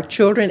for our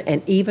children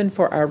and even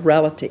for our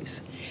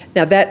relatives.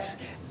 Now, that's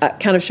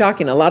kind of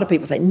shocking. A lot of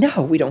people say,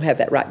 no, we don't have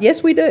that right.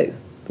 Yes, we do.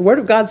 The Word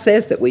of God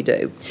says that we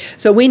do.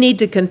 So we need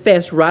to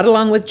confess right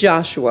along with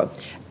Joshua,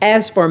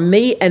 as for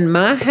me and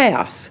my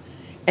house,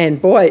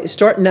 and boy,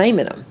 start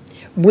naming them.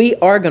 We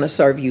are going to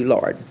serve you,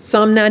 Lord.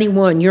 Psalm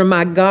 91, you're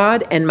my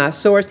God and my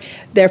source.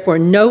 Therefore,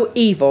 no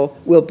evil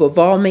will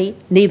befall me,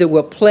 neither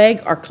will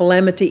plague or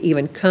calamity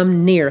even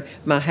come near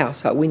my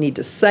household. We need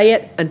to say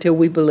it until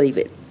we believe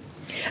it.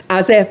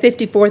 Isaiah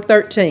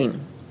 54:13.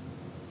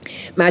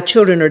 My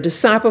children are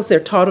disciples, they're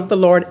taught of the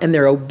Lord, and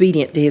they're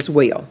obedient to his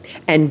will.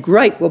 And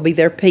great will be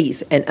their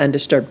peace and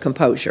undisturbed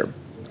composure.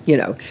 You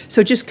know,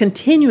 so just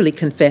continually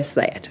confess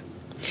that.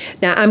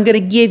 Now, I'm going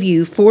to give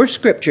you 4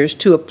 scriptures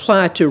to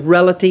apply to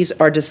relatives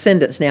or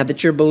descendants now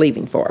that you're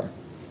believing for,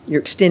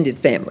 your extended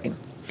family.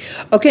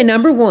 Okay,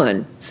 number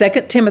 1,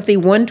 2 Timothy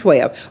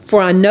 1:12.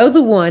 For I know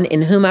the one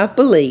in whom I've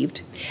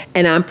believed,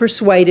 and I'm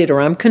persuaded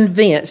or I'm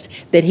convinced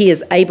that he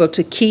is able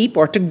to keep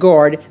or to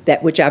guard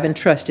that which I've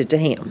entrusted to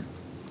him.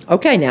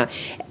 Okay, now,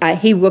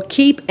 he will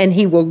keep and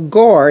he will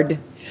guard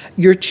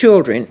your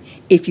children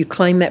if you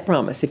claim that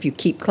promise, if you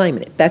keep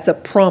claiming it. That's a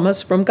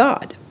promise from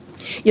God.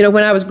 You know,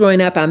 when I was growing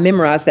up, I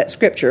memorized that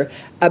scripture,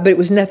 but it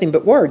was nothing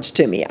but words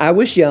to me. I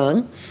was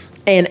young,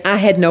 and I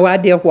had no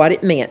idea what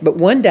it meant. But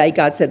one day,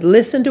 God said,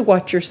 listen to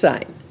what you're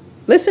saying.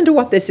 Listen to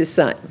what this is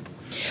saying.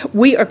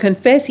 We are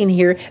confessing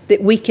here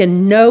that we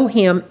can know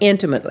him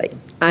intimately.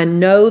 I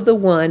know the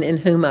one in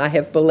whom I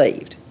have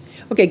believed.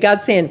 Okay,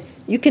 God's saying,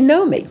 you can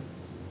know me.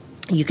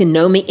 You can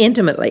know me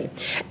intimately.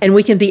 And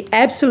we can be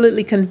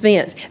absolutely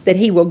convinced that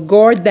he will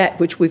guard that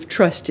which we've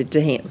trusted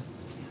to him.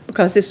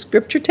 Because this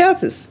scripture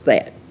tells us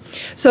that.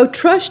 So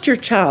trust your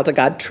child to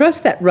God,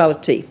 trust that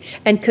relative,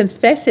 and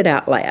confess it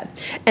out loud.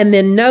 And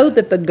then know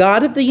that the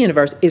God of the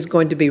universe is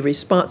going to be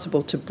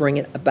responsible to bring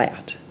it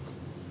about.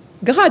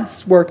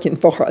 God's working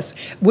for us.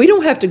 We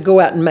don't have to go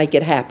out and make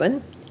it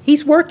happen.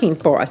 He's working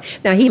for us.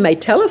 Now, he may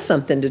tell us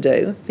something to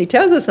do. If he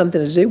tells us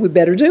something to do, we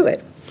better do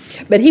it.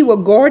 But he will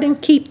guard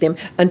and keep them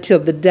until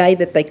the day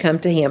that they come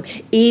to him,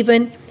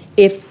 even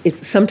if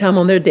it's sometime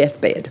on their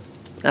deathbed.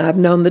 I've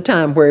known the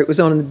time where it was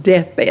on the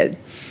deathbed.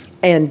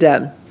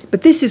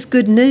 But this is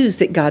good news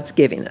that God's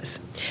giving us.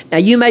 Now,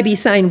 you may be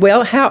saying,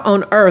 well, how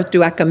on earth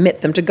do I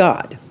commit them to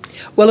God?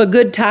 Well, a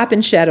good type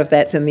and shadow of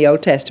that's in the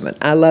Old Testament.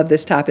 I love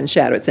this type and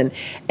shadow. It's in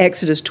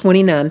Exodus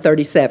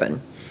 29:37.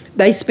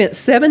 They spent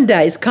 7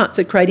 days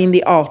consecrating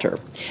the altar,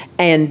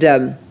 and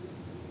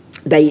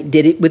they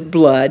did it with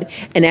blood.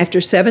 And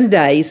after 7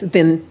 days,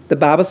 then the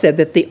Bible said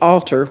that the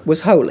altar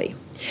was holy.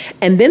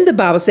 And then the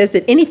Bible says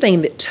that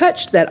anything that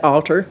touched that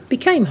altar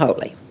became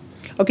holy.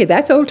 Okay,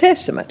 that's Old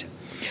Testament.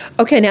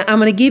 Okay, now I'm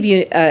going to give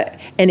you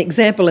an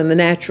example in the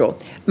natural.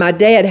 My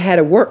dad had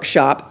a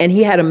workshop, and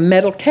he had a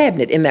metal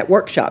cabinet in that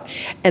workshop.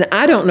 And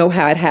I don't know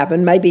how it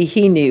happened. Maybe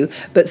he knew.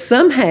 But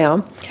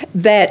somehow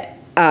that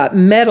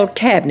metal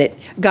cabinet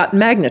got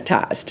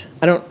magnetized.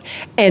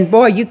 And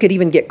boy, you could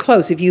even get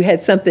close if you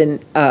had something,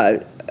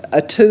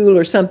 a tool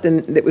or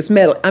something that was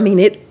metal. I mean,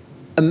 it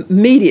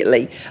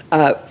immediately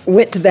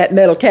went to that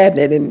metal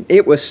cabinet, and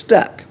it was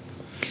stuck.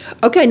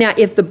 Okay, now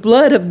if the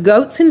blood of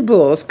goats and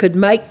bulls could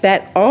make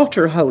that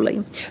altar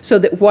holy, so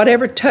that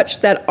whatever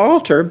touched that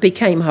altar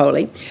became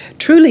holy,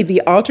 truly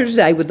the altar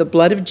today with the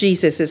blood of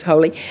Jesus is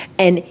holy.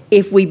 And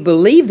if we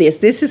believe this,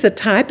 this is a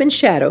type and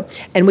shadow,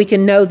 and we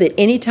can know that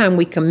anytime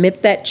we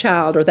commit that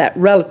child or that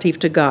relative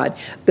to God,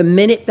 the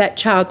minute that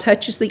child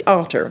touches the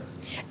altar,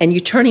 and you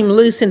turn him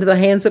loose into the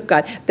hands of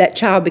God, that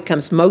child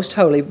becomes most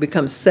holy,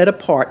 becomes set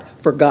apart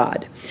for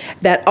God.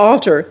 That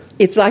altar,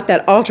 it's like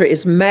that altar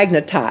is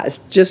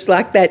magnetized, just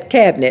like that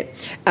cabinet,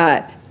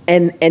 and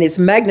it's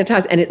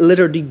magnetized, and it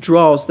literally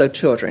draws the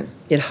children.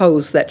 It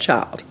holds that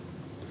child.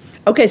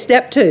 Okay,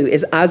 step 2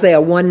 is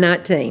Isaiah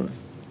 1:19.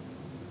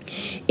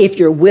 If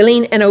you're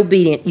willing and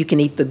obedient, you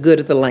can eat the good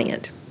of the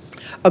land.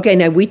 Okay,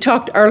 now we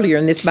talked earlier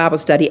in this Bible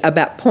study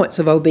about points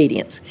of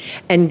obedience.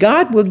 And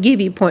God will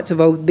give you points of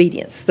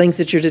obedience, things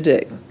that you're to do.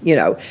 You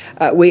know,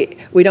 we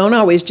don't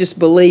always just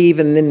believe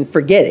and then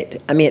forget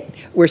it. I mean,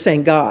 we're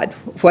saying, God,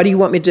 what do you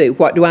want me to do?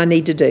 What do I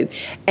need to do?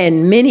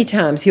 And many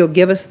times he'll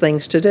give us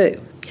things to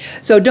do.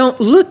 So don't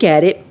look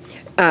at it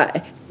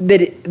that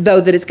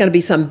it's going to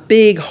be some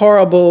big,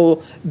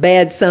 horrible,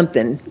 bad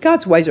something.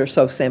 God's ways are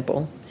so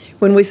simple.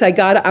 When we say,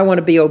 God, I want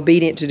to be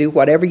obedient to do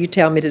whatever you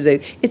tell me to do,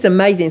 it's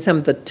amazing some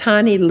of the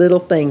tiny little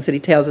things that he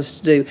tells us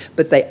to do,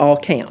 but they all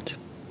count.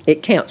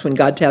 It counts when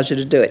God tells you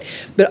to do it.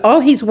 But all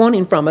he's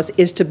wanting from us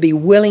is to be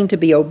willing to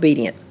be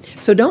obedient.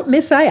 So don't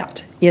miss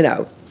out, you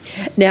know.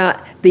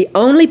 Now, the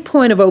only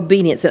point of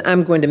obedience that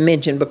I'm going to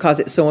mention, because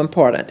it's so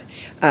important,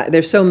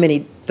 there's so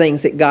many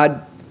things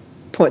that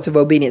points of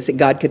obedience that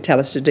God could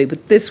tell us to do,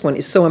 but this one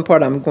is so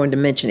important, I'm going to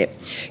mention it.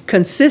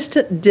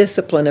 Consistent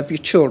discipline of your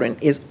children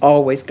is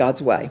always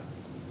God's way.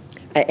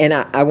 And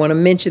I want to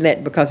mention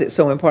that because it's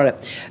so important.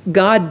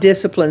 God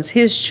disciplines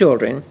his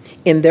children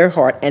in their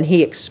heart, and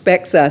he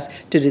expects us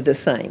to do the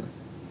same.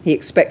 He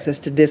expects us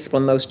to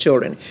discipline those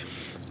children.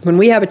 When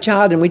we have a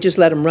child and we just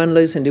let them run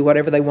loose and do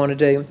whatever they want to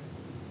do,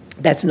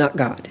 that's not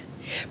God.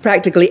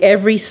 Practically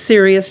every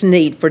serious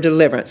need for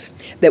deliverance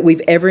that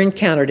we've ever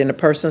encountered in a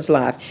person's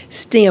life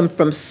stemmed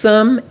from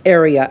some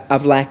area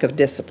of lack of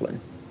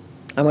discipline.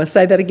 I want to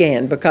say that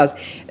again because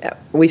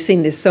we've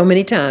seen this so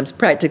many times.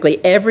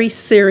 Practically every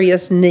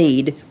serious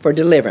need for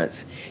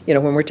deliverance. You know,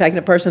 when we're taking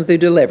a person through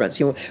deliverance,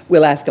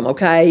 we'll ask them,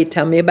 okay,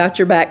 tell me about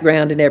your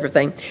background and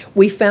everything.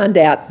 We found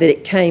out that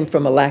it came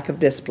from a lack of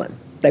discipline.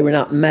 They were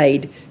not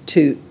made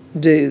to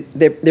do,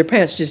 their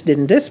parents just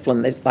didn't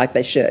discipline like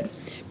they should.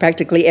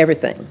 Practically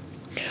everything.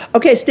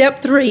 Okay, step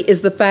 3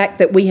 is the fact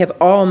that we have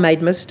all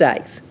made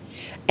mistakes.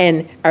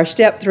 And our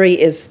step 3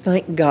 is,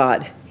 thank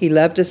God, he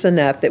loved us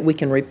enough that we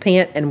can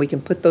repent and we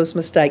can put those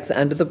mistakes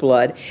under the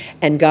blood,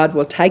 and God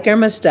will take our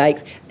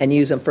mistakes and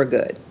use them for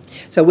good.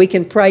 So we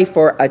can pray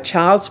for a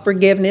child's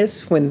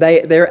forgiveness when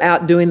they're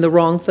out doing the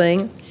wrong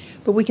thing,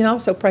 but we can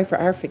also pray for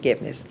our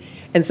forgiveness.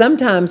 And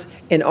sometimes,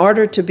 in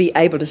order to be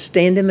able to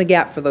stand in the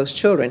gap for those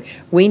children,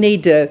 we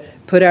need to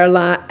put our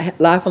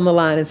life on the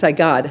line and say,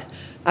 God,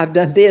 I've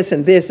done this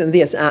and this and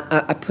this.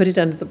 I put it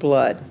under the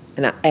blood,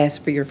 and I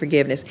ask for your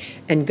forgiveness.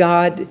 And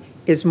God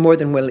is more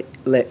than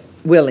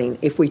willing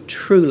if we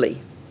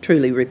truly,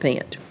 truly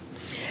repent.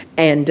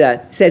 And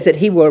says that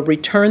he will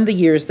return the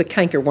years the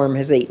cankerworm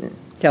has eaten.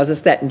 Tells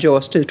us that in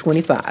Joyce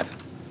 2:25.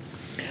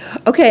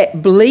 Okay,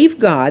 believe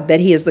God that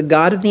he is the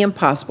God of the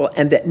impossible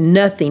and that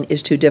nothing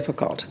is too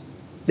difficult,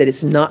 that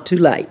it's not too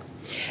late.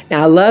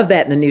 Now, I love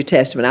that in the New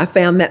Testament. I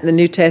found that in the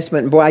New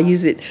Testament, and boy, I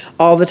use it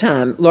all the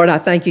time. Lord, I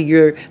thank you,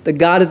 you're the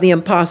God of the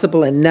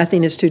impossible, and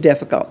nothing is too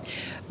difficult.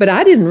 But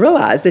I didn't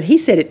realize that he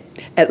said it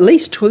at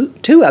least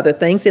two other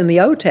things in the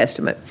Old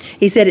Testament.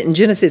 He said it in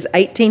Genesis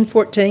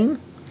 18:14.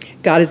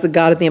 God is the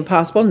God of the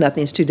impossible,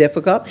 nothing is too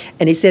difficult.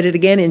 And he said it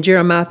again in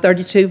Jeremiah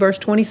 32, verse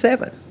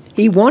 27.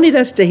 He wanted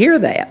us to hear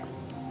that.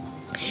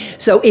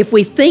 So if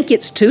we think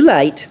it's too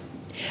late,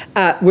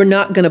 we're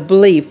not going to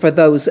believe for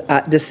those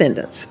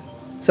descendants.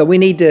 So we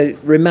need to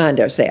remind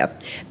ourselves.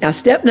 Now,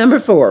 step number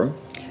 4,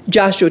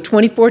 Joshua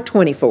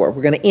 24:24.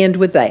 We're going to end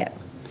with that.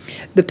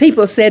 The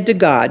people said to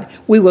God,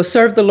 "We will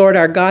serve the Lord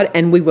our God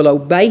and we will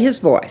obey his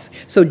voice."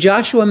 So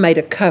Joshua made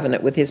a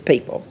covenant with his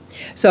people.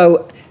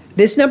 So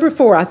this number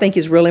 4, I think,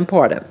 is real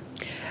important.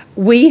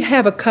 We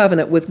have a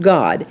covenant with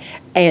God,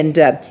 and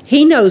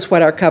he knows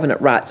what our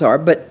covenant rights are,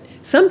 but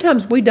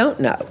sometimes we don't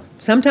know.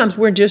 Sometimes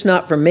we're just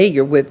not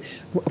familiar with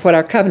what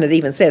our covenant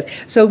even says.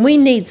 So we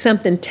need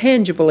something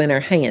tangible in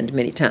our hand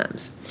many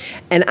times.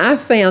 And I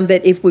found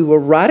that if we will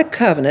write a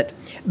covenant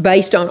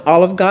based on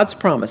all of God's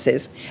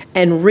promises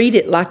and read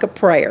it like a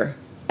prayer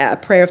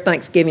of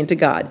thanksgiving to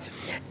God,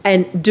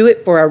 and do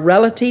it for our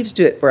relatives,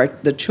 do it for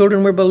the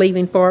children we're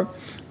believing for,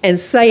 and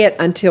say it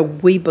until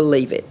we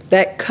believe it.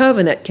 That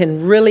covenant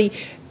can really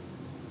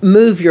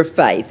move your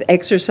faith,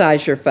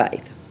 exercise your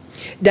faith.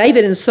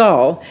 David and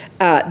Saul,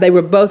 they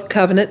were both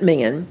covenant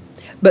men,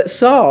 but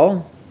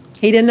Saul,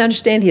 he didn't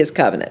understand his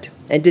covenant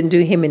and didn't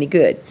do him any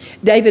good.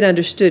 David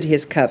understood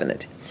his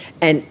covenant,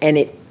 and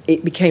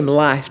it became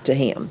life to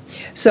him.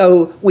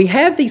 So we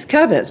have these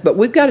covenants, but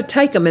we've got to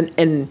take them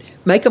and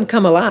make them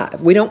come alive.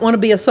 We don't want to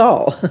be a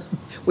Saul.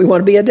 We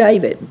want to be a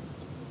David.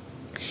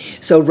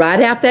 So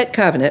write out that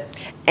covenant,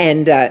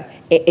 and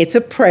it's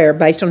a prayer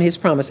based on his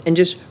promise, and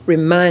just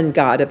remind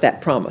God of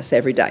that promise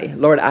every day.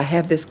 Lord, I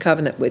have this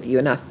covenant with you,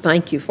 and I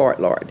thank you for it,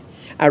 Lord.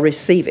 I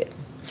receive it.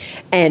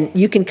 And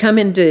you can come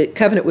into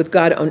covenant with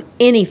God on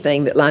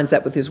anything that lines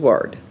up with his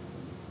word.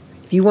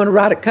 If you want to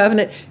write a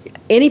covenant,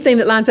 anything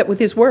that lines up with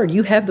his word,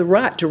 you have the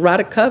right to write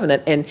a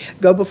covenant and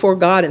go before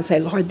God and say,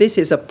 Lord, this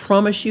is a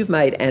promise you've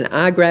made, and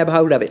I grab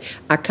hold of it.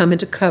 I come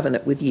into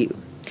covenant with you.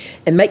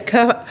 And make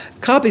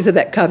copies of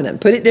that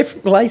covenant. Put it in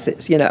different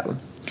places, you know.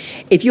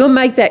 If you'll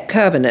make that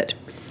covenant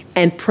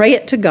and pray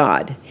it to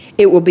God,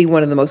 it will be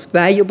one of the most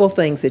valuable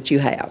things that you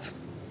have.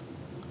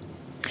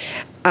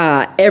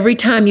 Every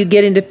time you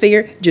get into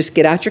fear, just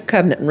get out your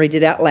covenant and read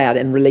it out loud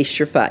and release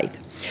your faith.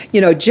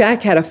 You know,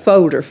 Jack had a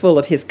folder full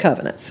of his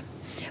covenants.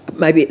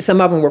 Maybe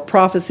some of them were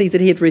prophecies that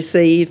he had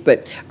received,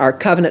 but are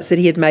covenants that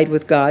he had made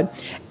with God.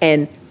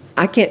 And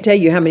I can't tell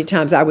you how many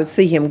times I would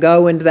see him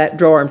go into that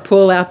drawer and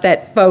pull out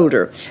that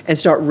folder and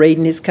start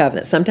reading his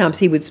covenants. Sometimes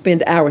he would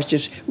spend hours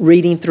just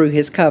reading through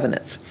his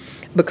covenants,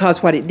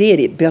 because what it did,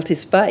 it built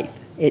his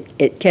faith.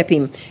 It kept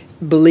him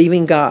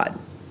believing God.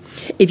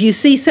 If you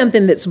see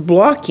something that's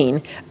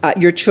blocking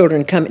your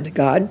children coming to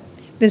God,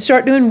 then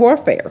start doing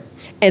warfare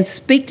and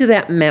speak to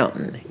that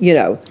mountain, you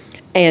know,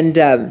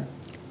 and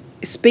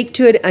speak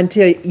to it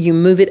until you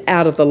move it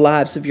out of the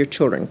lives of your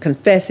children.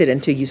 Confess it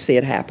until you see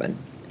it happen.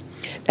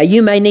 Now,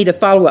 you may need a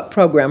follow-up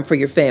program for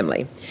your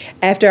family.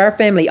 After our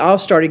family all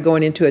started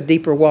going into a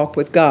deeper walk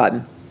with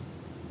God,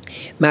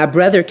 my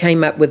brother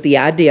came up with the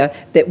idea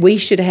that we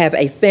should have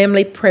a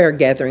family prayer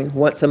gathering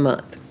once a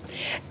month.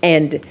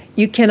 And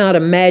you cannot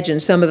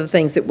imagine some of the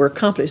things that were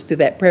accomplished through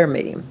that prayer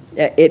meeting.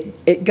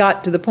 It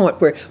got to the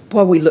point where,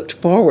 boy, we looked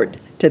forward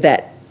to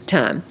that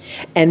time.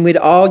 And we'd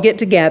all get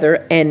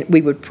together and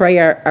we would pray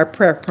our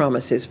prayer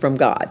promises from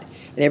God.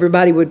 And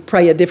everybody would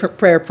pray a different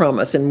prayer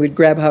promise, and we'd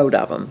grab hold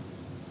of them.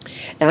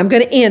 Now, I'm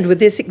going to end with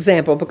this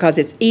example because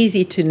it's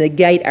easy to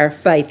negate our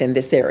faith in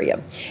this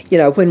area. You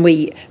know, when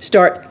we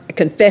start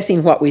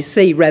confessing what we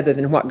see rather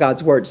than what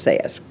God's Word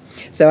says.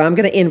 So I'm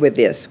going to end with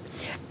this.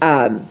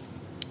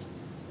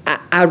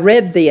 I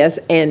read this,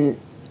 and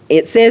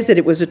it says that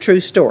it was a true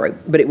story,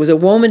 but it was a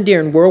woman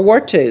during World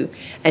War II,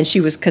 and she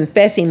was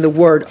confessing the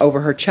Word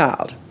over her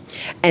child.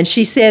 And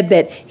she said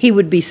that he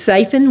would be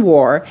safe in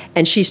war,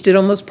 and she stood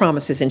on those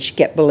promises, and she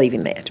kept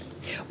believing that.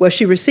 Well,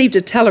 she received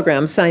a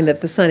telegram saying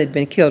that the son had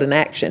been killed in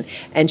action,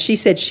 and she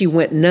said she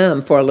went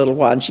numb for a little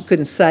while, and she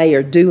couldn't say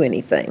or do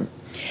anything.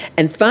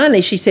 And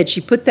finally, she said she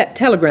put that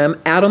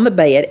telegram out on the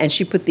bed, and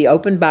she put the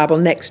open Bible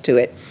next to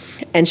it,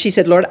 and she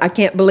said, Lord, I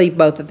can't believe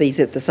both of these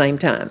at the same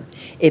time.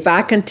 If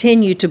I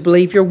continue to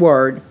believe your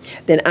word,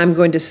 then I'm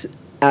going to say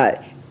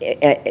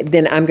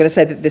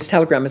that this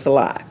telegram is a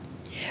lie.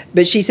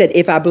 But she said,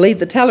 if I believe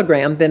the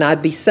telegram, then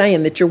I'd be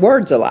saying that your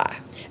word's a lie.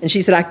 And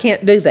she said, I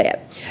can't do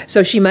that.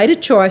 So she made a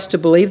choice to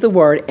believe the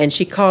word, and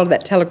she called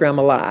that telegram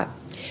a lie.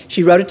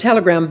 She wrote a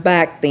telegram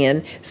back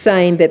then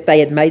saying that they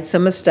had made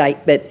some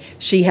mistake, that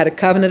she had a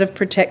covenant of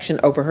protection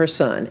over her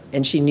son,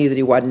 and she knew that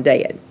he wasn't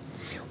dead.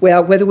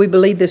 Well, whether we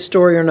believe this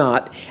story or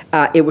not,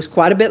 it was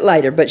quite a bit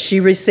later, but she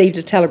received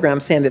a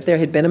telegram saying that there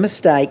had been a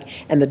mistake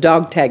and the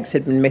dog tags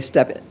had been mixed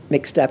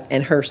up,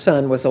 and her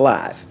son was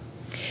alive.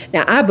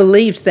 Now, I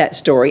believed that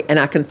story, and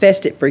I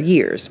confessed it for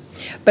years.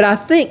 But I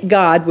think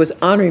God was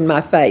honoring my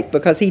faith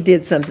because he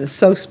did something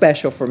so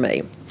special for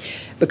me.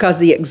 Because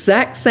the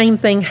exact same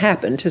thing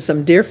happened to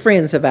some dear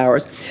friends of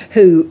ours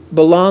who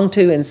belonged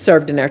to and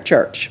served in our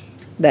church.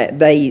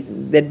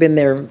 They'd been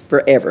there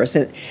forever. In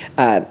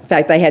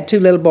fact, they had 2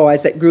 little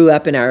boys that grew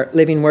up in our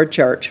Living Word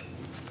church.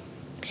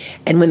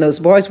 And when those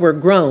boys were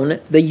grown,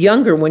 the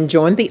younger one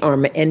joined the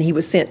army, and he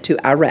was sent to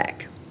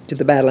Iraq, to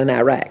the battle in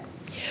Iraq.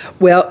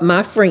 Well,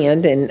 my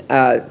friend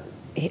and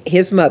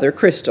his mother,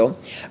 Crystal,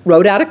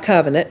 wrote out a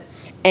covenant,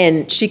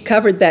 and she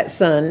covered that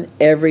son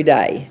every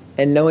day.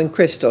 And knowing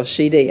Crystal,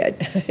 she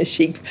did.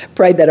 She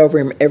prayed that over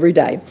him every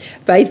day.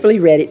 Faithfully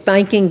read it,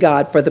 thanking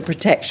God for the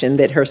protection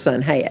that her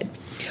son had.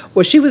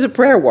 Well, she was a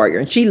prayer warrior,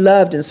 and she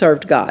loved and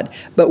served God.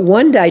 But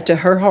one day, to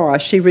her horror,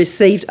 she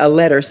received a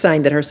letter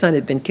saying that her son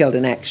had been killed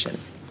in action.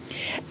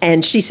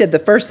 And she said the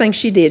first thing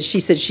she did, she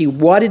said she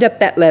wadded up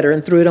that letter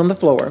and threw it on the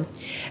floor.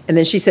 And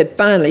then she said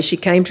finally she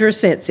came to her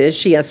senses.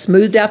 She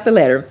smoothed out the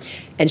letter,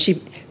 and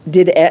she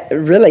did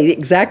really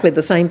exactly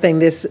the same thing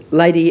this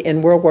lady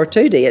in World War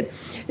II did.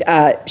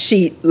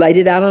 She laid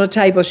it out on a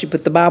table. She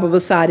put the Bible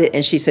beside it,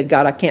 and she said,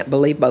 God, I can't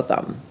believe both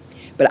of them,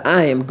 but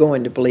I am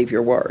going to believe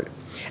your word.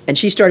 And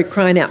she started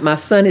crying out, my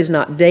son is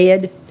not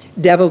dead.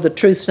 Devil, the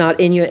truth's not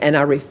in you, and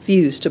I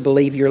refuse to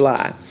believe your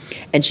lie.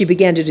 And she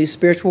began to do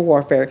spiritual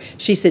warfare.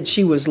 She said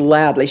she was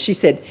loudly. She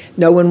said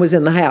no one was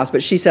in the house,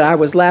 but she said I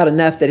was loud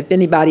enough that if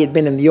anybody had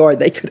been in the yard,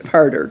 they could have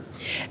heard her.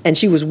 And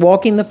she was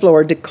walking the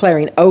floor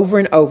declaring over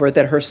and over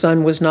that her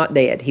son was not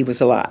dead. He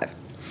was alive.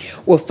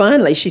 Well,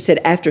 finally, she said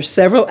after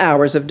several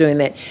hours of doing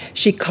that,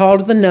 she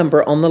called the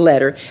number on the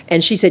letter,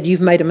 and she said,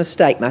 you've made a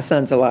mistake. My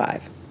son's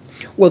alive.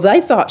 Well, they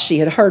thought she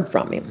had heard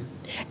from him.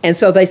 And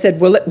so they said,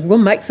 well, we'll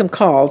make some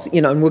calls,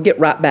 and we'll get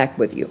right back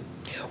with you.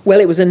 Well,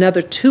 it was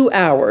another 2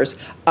 hours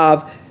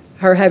of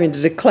her having to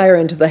declare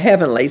into the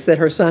heavenlies that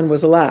her son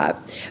was alive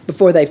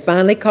before they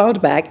finally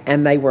called back,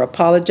 and they were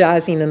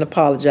apologizing and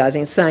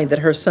apologizing, saying that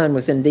her son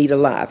was indeed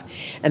alive.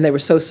 And they were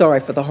so sorry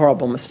for the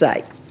horrible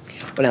mistake.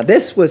 Well, now,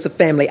 this was a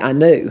family I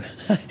knew,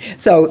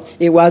 so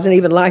it wasn't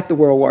even like the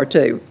World War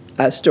II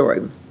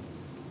story.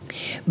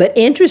 But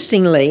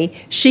interestingly,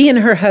 she and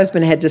her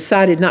husband had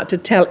decided not to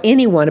tell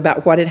anyone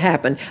about what had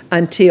happened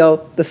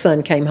until the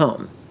son came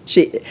home.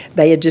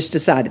 They had just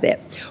decided that.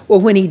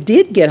 Well, when he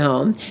did get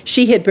home,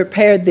 she had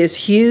prepared this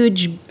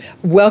huge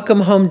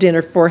welcome home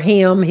dinner for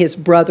him, his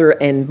brother,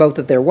 and both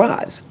of their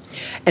wives.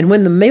 And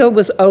when the meal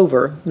was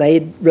over, they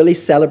had really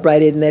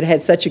celebrated and they'd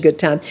had such a good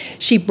time.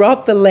 She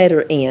brought the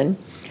letter in,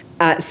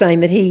 saying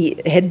that he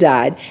had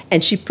died,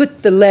 and she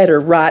put the letter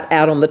right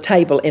out on the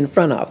table in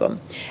front of them.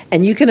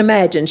 And you can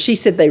imagine, she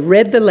said they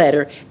read the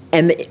letter,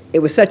 and it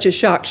was such a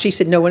shock. She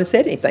said no one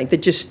said anything. They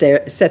just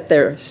sat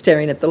there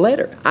staring at the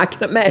letter. I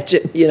can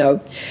imagine,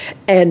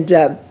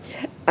 And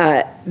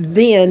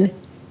then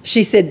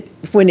she said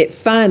when it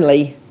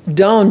finally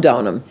dawned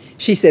on them,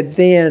 she said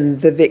then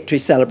the victory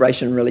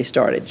celebration really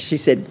started. She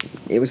said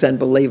it was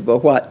unbelievable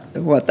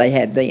what they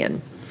had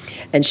then.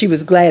 And she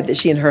was glad that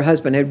she and her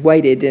husband had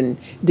waited and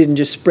didn't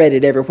just spread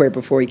it everywhere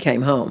before he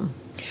came home.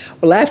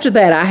 Well, after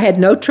that, I had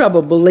no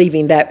trouble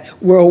believing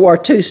that World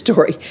War II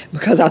story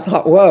because I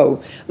thought,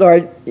 whoa,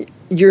 Lord,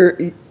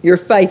 you're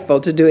faithful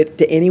to do it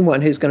to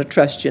anyone who's going to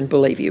trust you and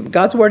believe you.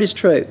 God's word is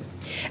true.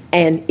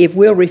 And if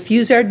we'll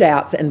refuse our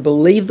doubts and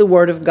believe the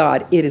word of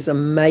God, it is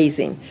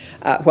amazing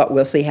what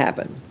we'll see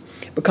happen.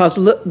 Because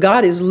look,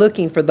 God is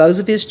looking for those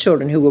of his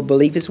children who will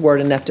believe his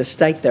word enough to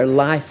stake their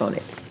life on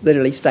it,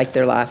 literally stake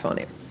their life on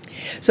it.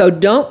 So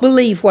don't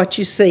believe what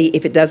you see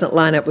if it doesn't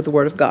line up with the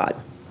word of God.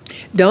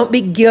 Don't be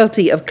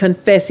guilty of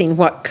confessing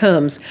what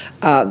comes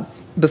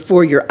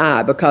before your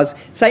eye, because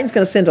Satan's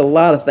going to send a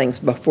lot of things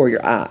before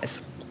your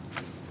eyes.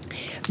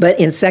 But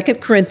in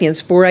 2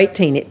 Corinthians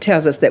 4:18, it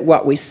tells us that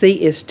what we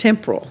see is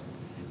temporal.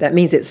 That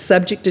means it's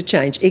subject to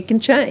change. It can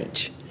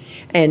change.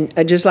 And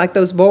just like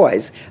those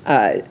boys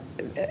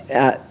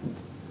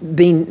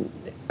being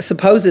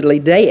supposedly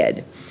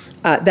dead,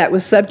 that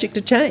was subject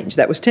to change.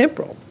 That was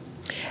temporal.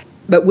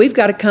 But we've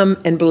got to come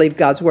and believe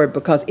God's word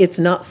because it's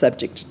not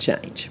subject to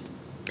change.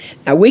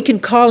 Now, we can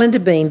call into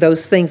being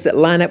those things that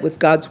line up with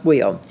God's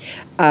will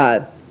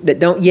that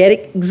don't yet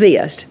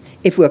exist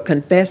if we'll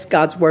confess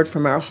God's word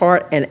from our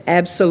heart and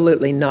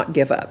absolutely not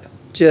give up.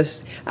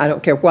 I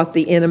don't care what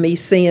the enemy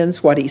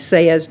sends, what he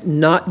says,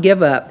 not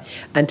give up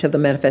until the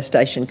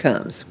manifestation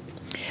comes.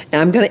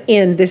 Now, I'm going to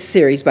end this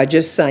series by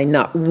just saying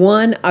not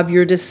one of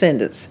your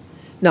descendants,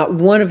 not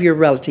one of your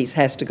relatives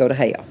has to go to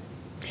hell.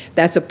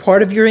 That's a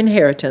part of your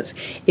inheritance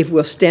if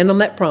we'll stand on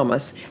that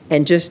promise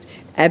and just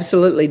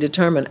absolutely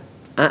determine,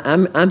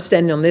 I'm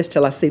standing on this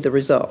till I see the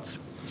results.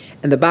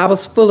 And the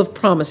Bible's full of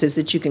promises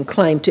that you can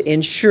claim to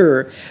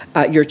ensure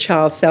your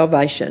child's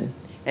salvation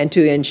and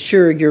to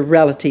ensure your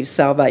relative's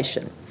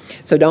salvation.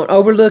 So don't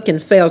overlook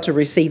and fail to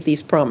receive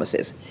these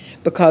promises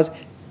because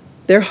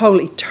their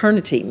whole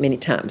eternity many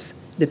times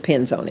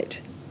depends on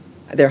it.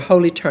 Their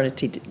whole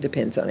eternity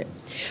depends on it.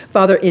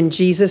 Father, in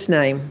Jesus'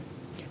 name,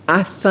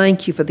 I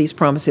thank you for these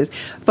promises.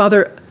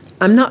 Father,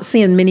 I'm not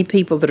seeing many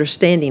people that are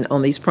standing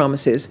on these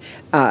promises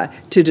to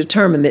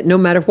determine that no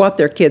matter what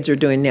their kids are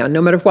doing now,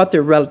 no matter what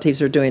their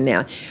relatives are doing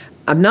now,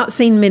 I'm not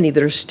seeing many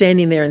that are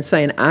standing there and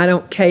saying, I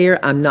don't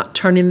care, I'm not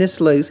turning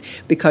this loose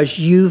because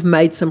you've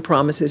made some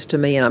promises to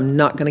me and I'm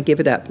not going to give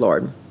it up,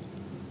 Lord.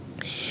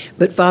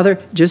 But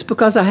Father, just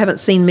because I haven't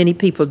seen many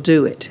people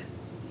do it,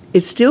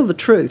 it's still the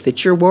truth.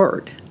 It's your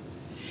word.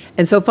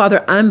 And so,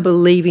 Father, I'm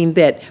believing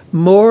that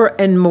more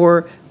and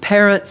more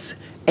parents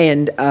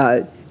and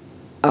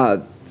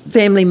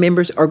family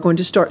members are going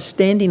to start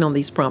standing on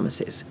these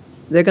promises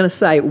They're going to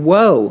say,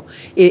 whoa,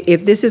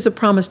 if this is a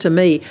promise to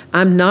me,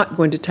 I'm not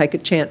going to take a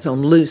chance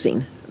on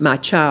losing my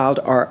child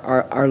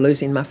or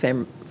losing my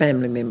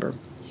family member.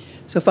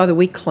 So, Father,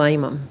 we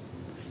claim them.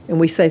 And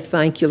we say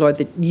thank you, Lord,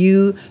 that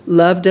you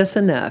loved us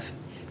enough,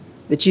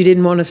 that you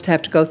didn't want us to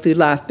have to go through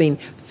life being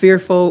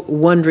fearful,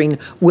 wondering,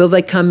 will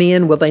they come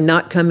in, will they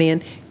not come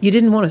in? You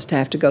didn't want us to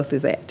have to go through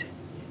that.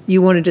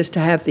 You wanted us to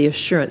have the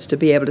assurance to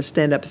be able to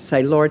stand up and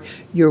say, Lord,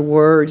 your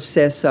word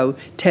says so.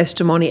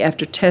 Testimony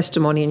after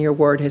testimony in your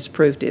word has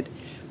proved it.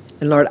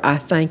 And Lord, I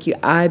thank you.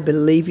 I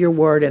believe your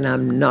word, and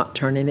I'm not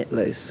turning it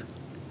loose.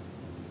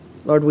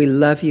 Lord, we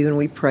love you and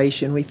we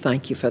praise you and we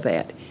thank you for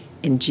that.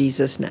 In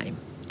Jesus' name,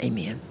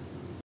 amen.